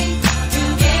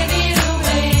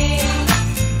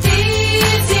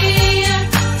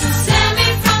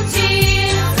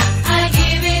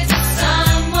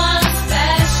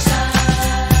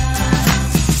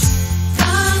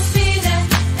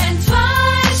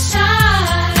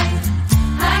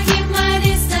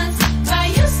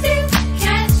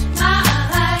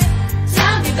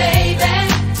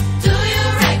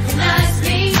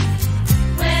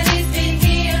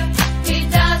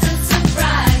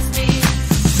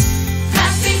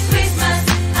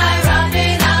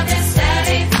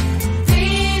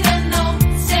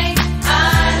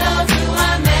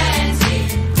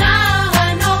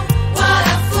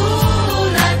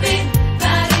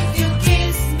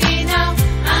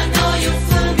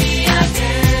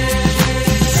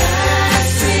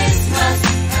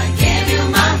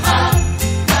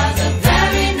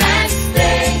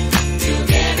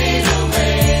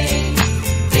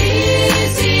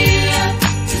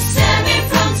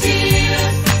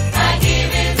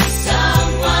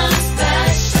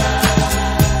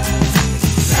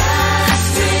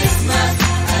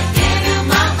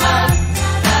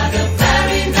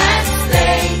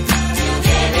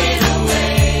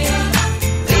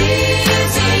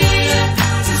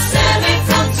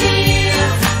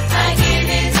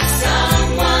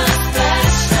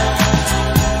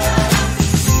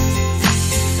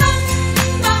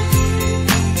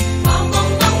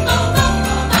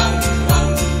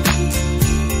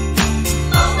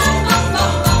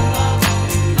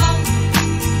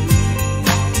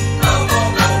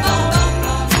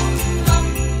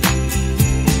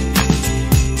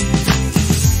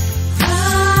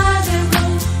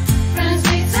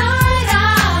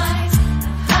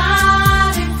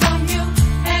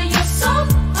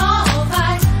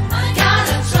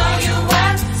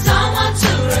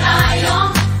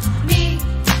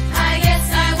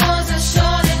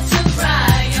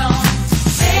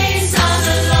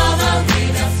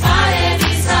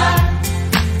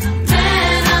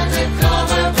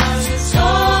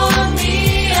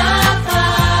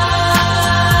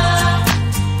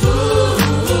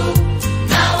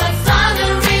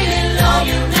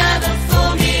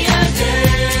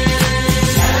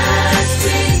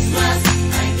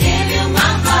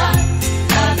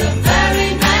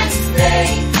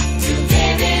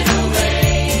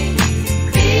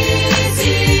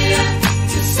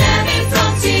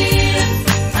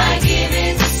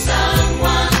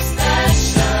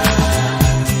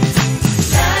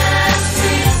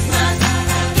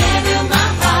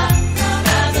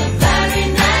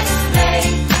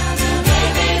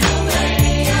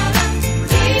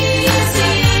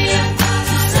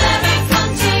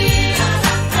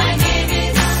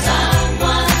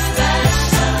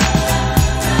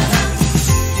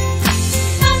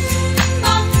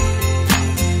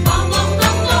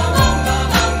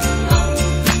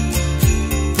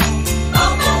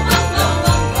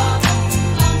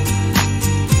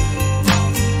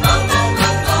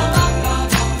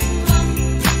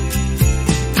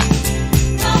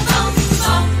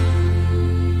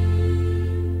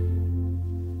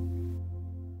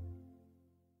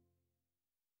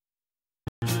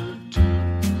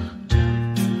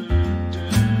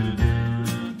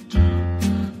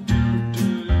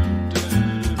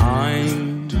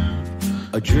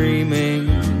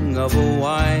dreaming of a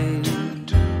white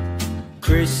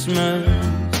Christmas,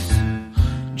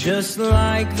 just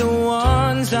like the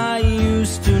ones I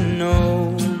used to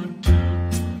know,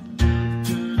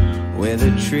 where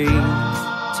the tree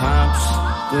tops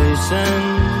glisten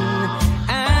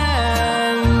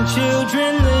and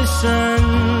children listen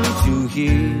to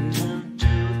hear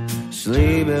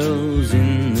sleigh bells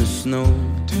in the snow.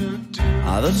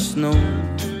 Ah, the snow.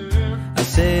 I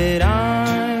said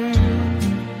I'm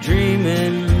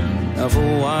dreaming of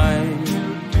a white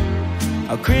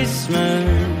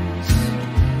Christmas,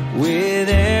 with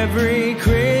every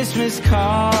Christmas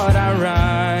card I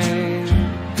write.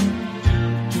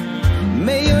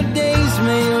 May your days,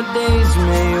 may your days,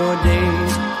 may your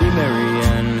days be merry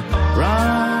and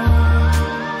bright,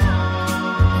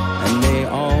 and may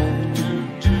all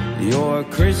your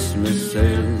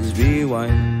Christmases be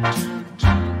white.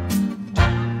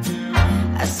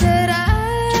 I said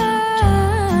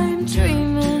I'm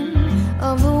dreaming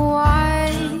of a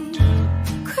white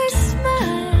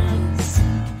Christmas,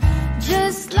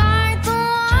 just like the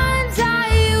ones I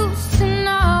used to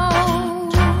know,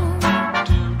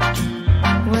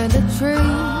 where the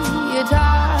tree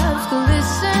tops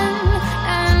glisten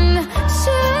and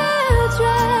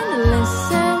children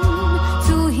listen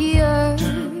to hear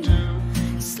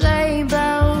sleigh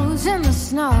bells in the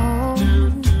snow.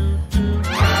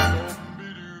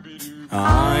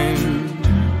 I'm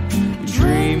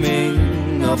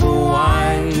dreaming of a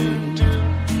white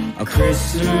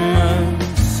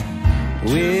Christmas,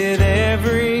 with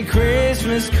every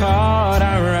Christmas card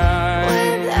I write.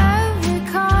 With every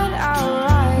card I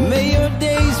write. May your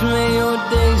days, may your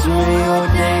days, may your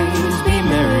days be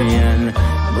merry and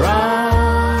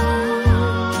bright,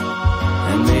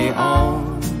 and may all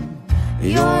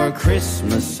your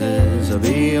Christmases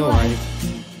be white.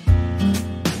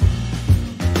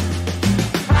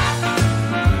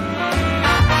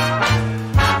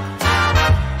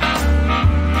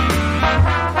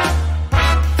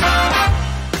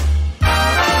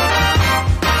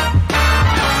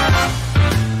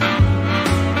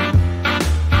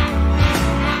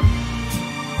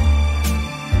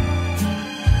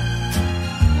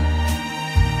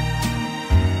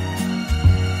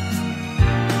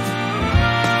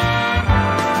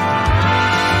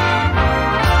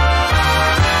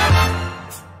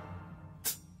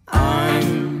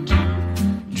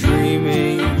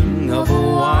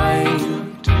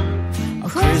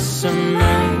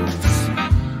 Christmas,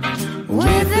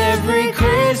 with every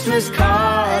Christmas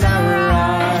card I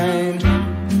write.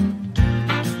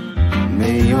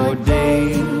 May your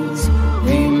days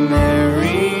be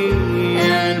merry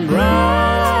and bright,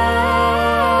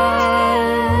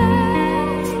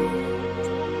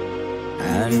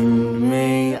 and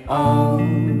may all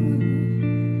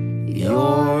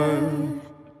your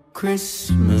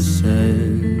Christmases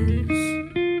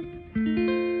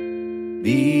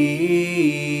be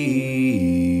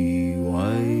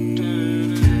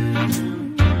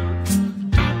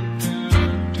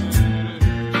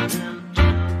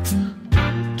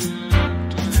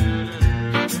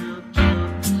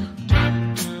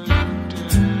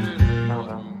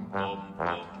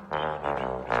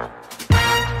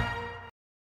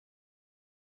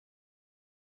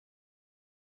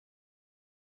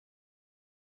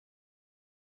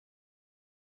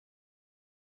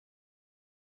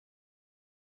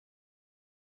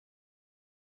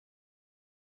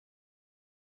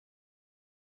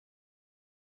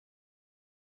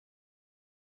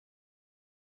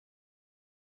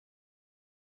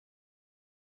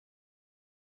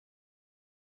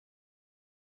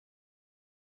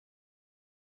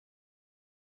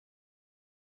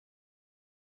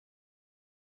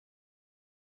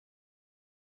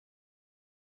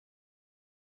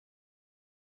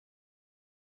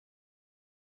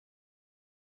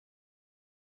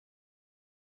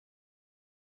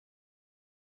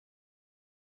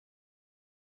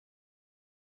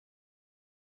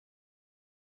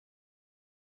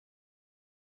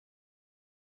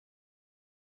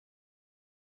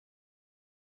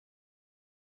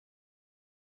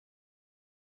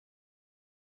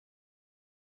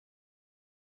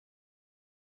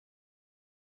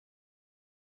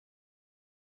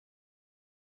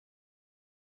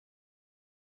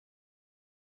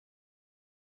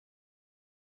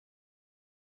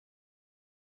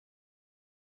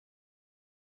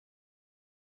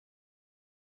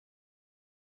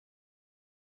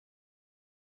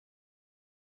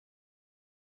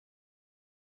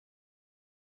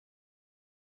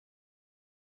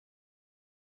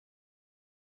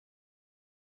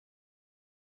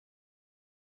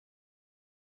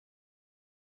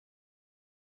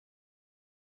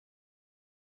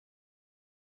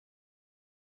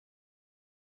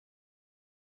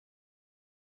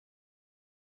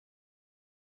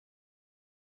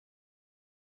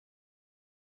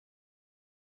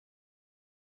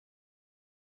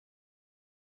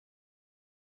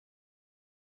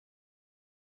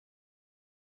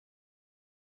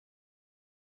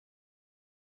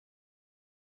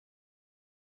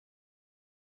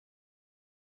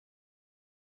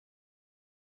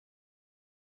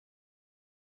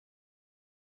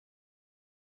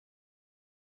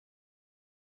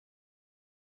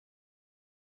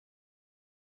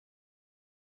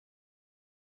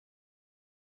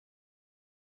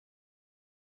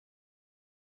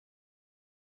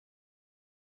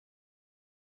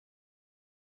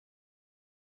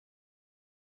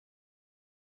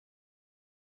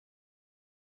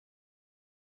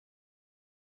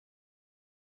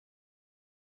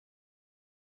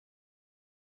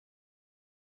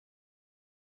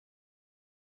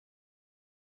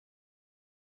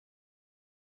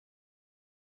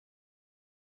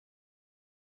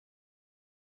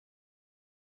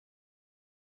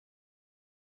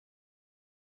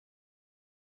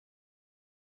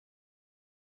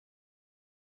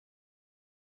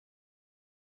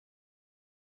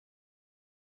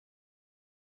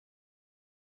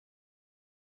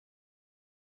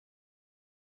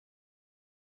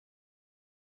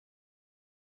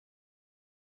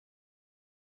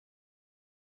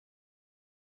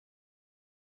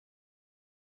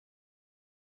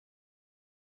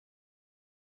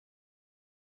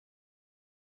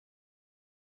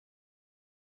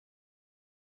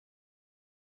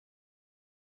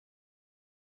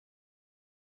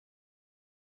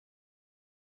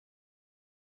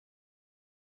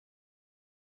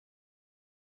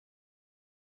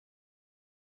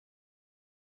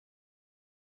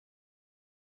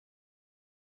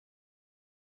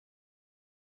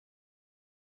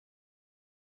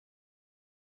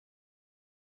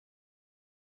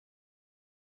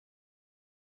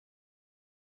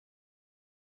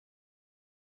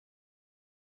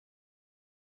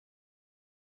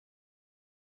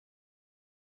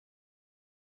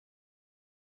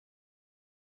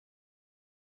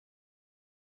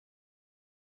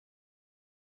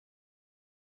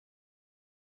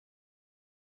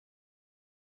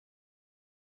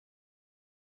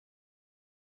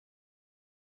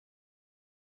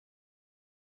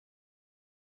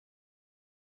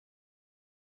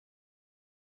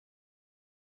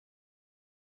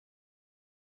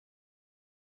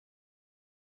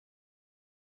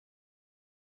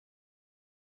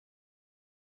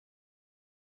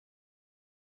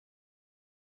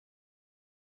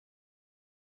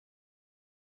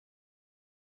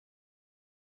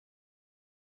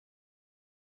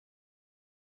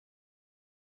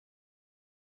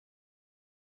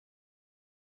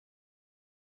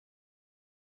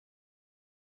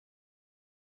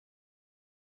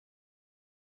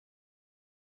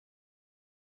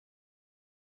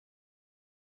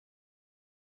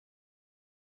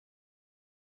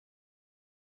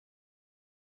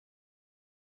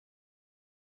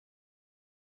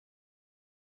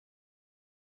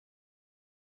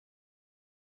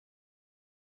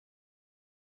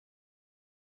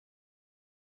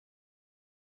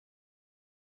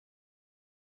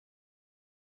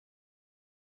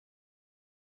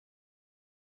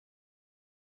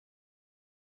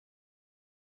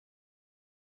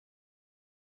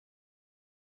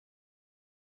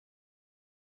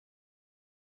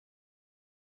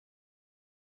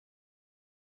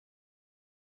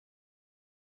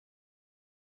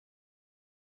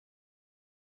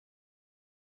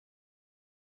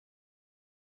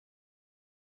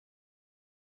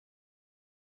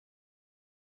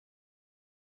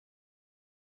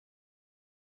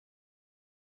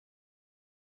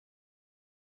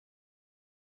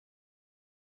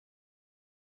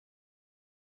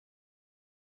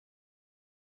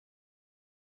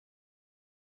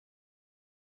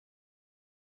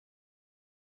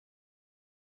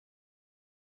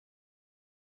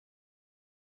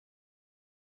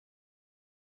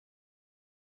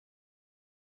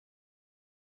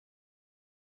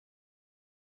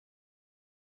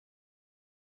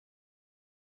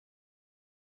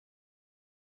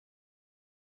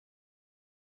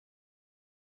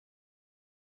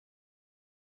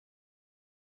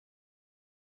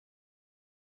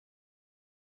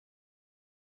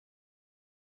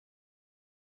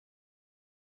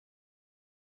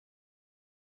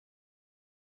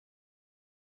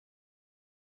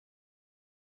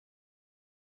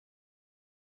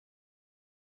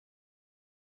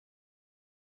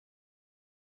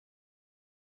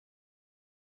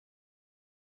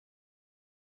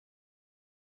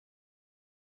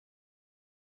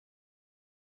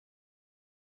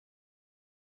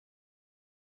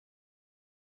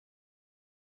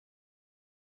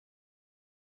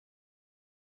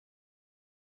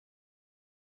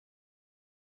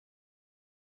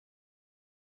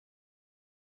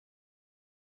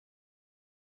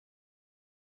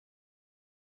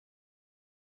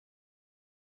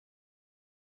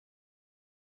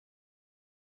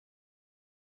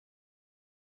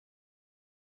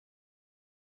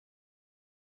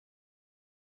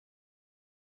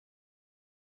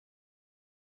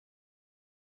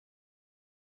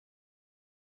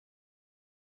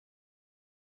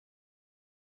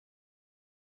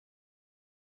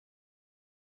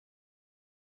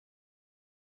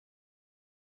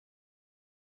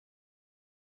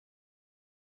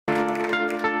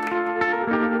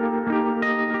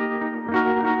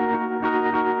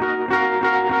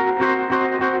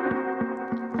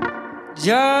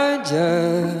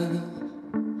Georgia,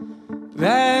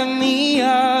 wrap me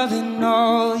up in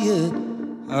all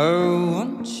you, I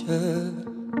want you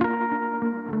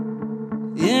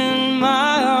in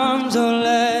my arms, oh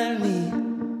let me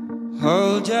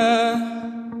hold you.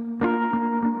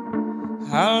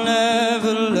 I'll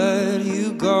never let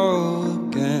you go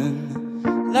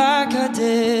again like I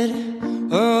did.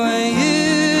 Oh, I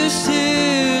used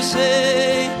to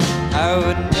say I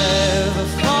would never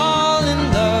fall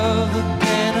in love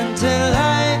again until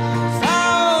I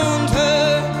found her.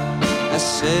 I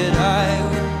said I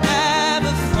would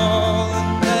never fall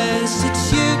unless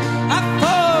it's you I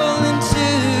fall into.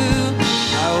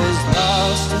 I was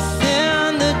lost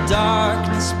within the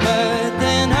darkness, but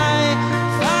then I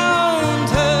found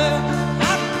her.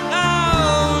 I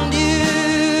found you.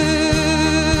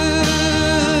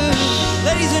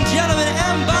 Ladies and gentlemen,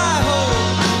 Amber Hole.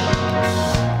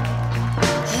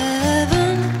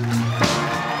 Heaven,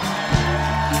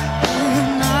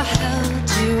 when I held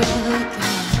you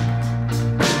again,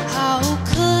 how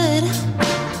could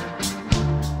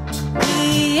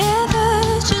we ever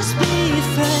just be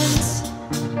friends?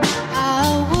 I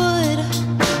would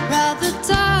rather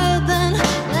die than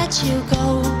let you go.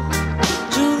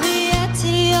 Juliet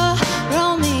to your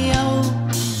Romeo,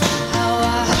 how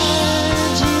I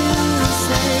heard you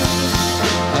say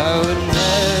I would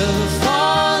never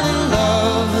fall in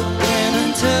love again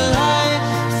until I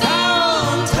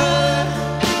found her.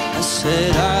 I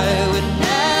said I would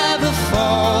never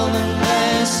fall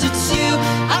unless it's you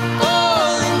I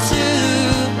fall into.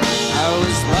 I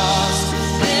was lost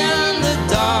within the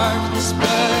darkness,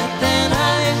 but then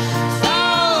I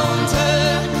found her.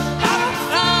 I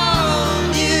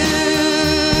found you.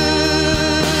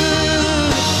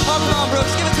 Oh, come on,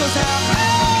 Brooks, give it to us now.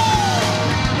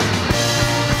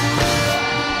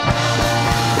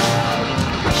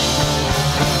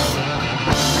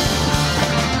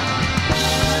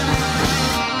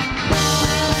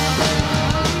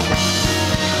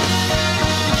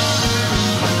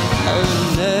 I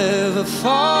would never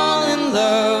fall in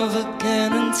love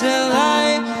again until I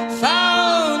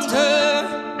found her.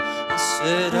 I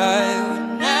said I would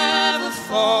never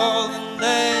fall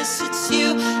unless it's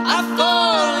you I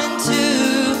fall into.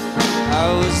 I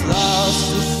was lost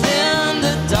within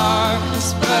the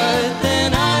darkness, but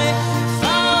then I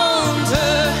found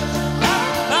her. I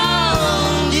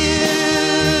found you.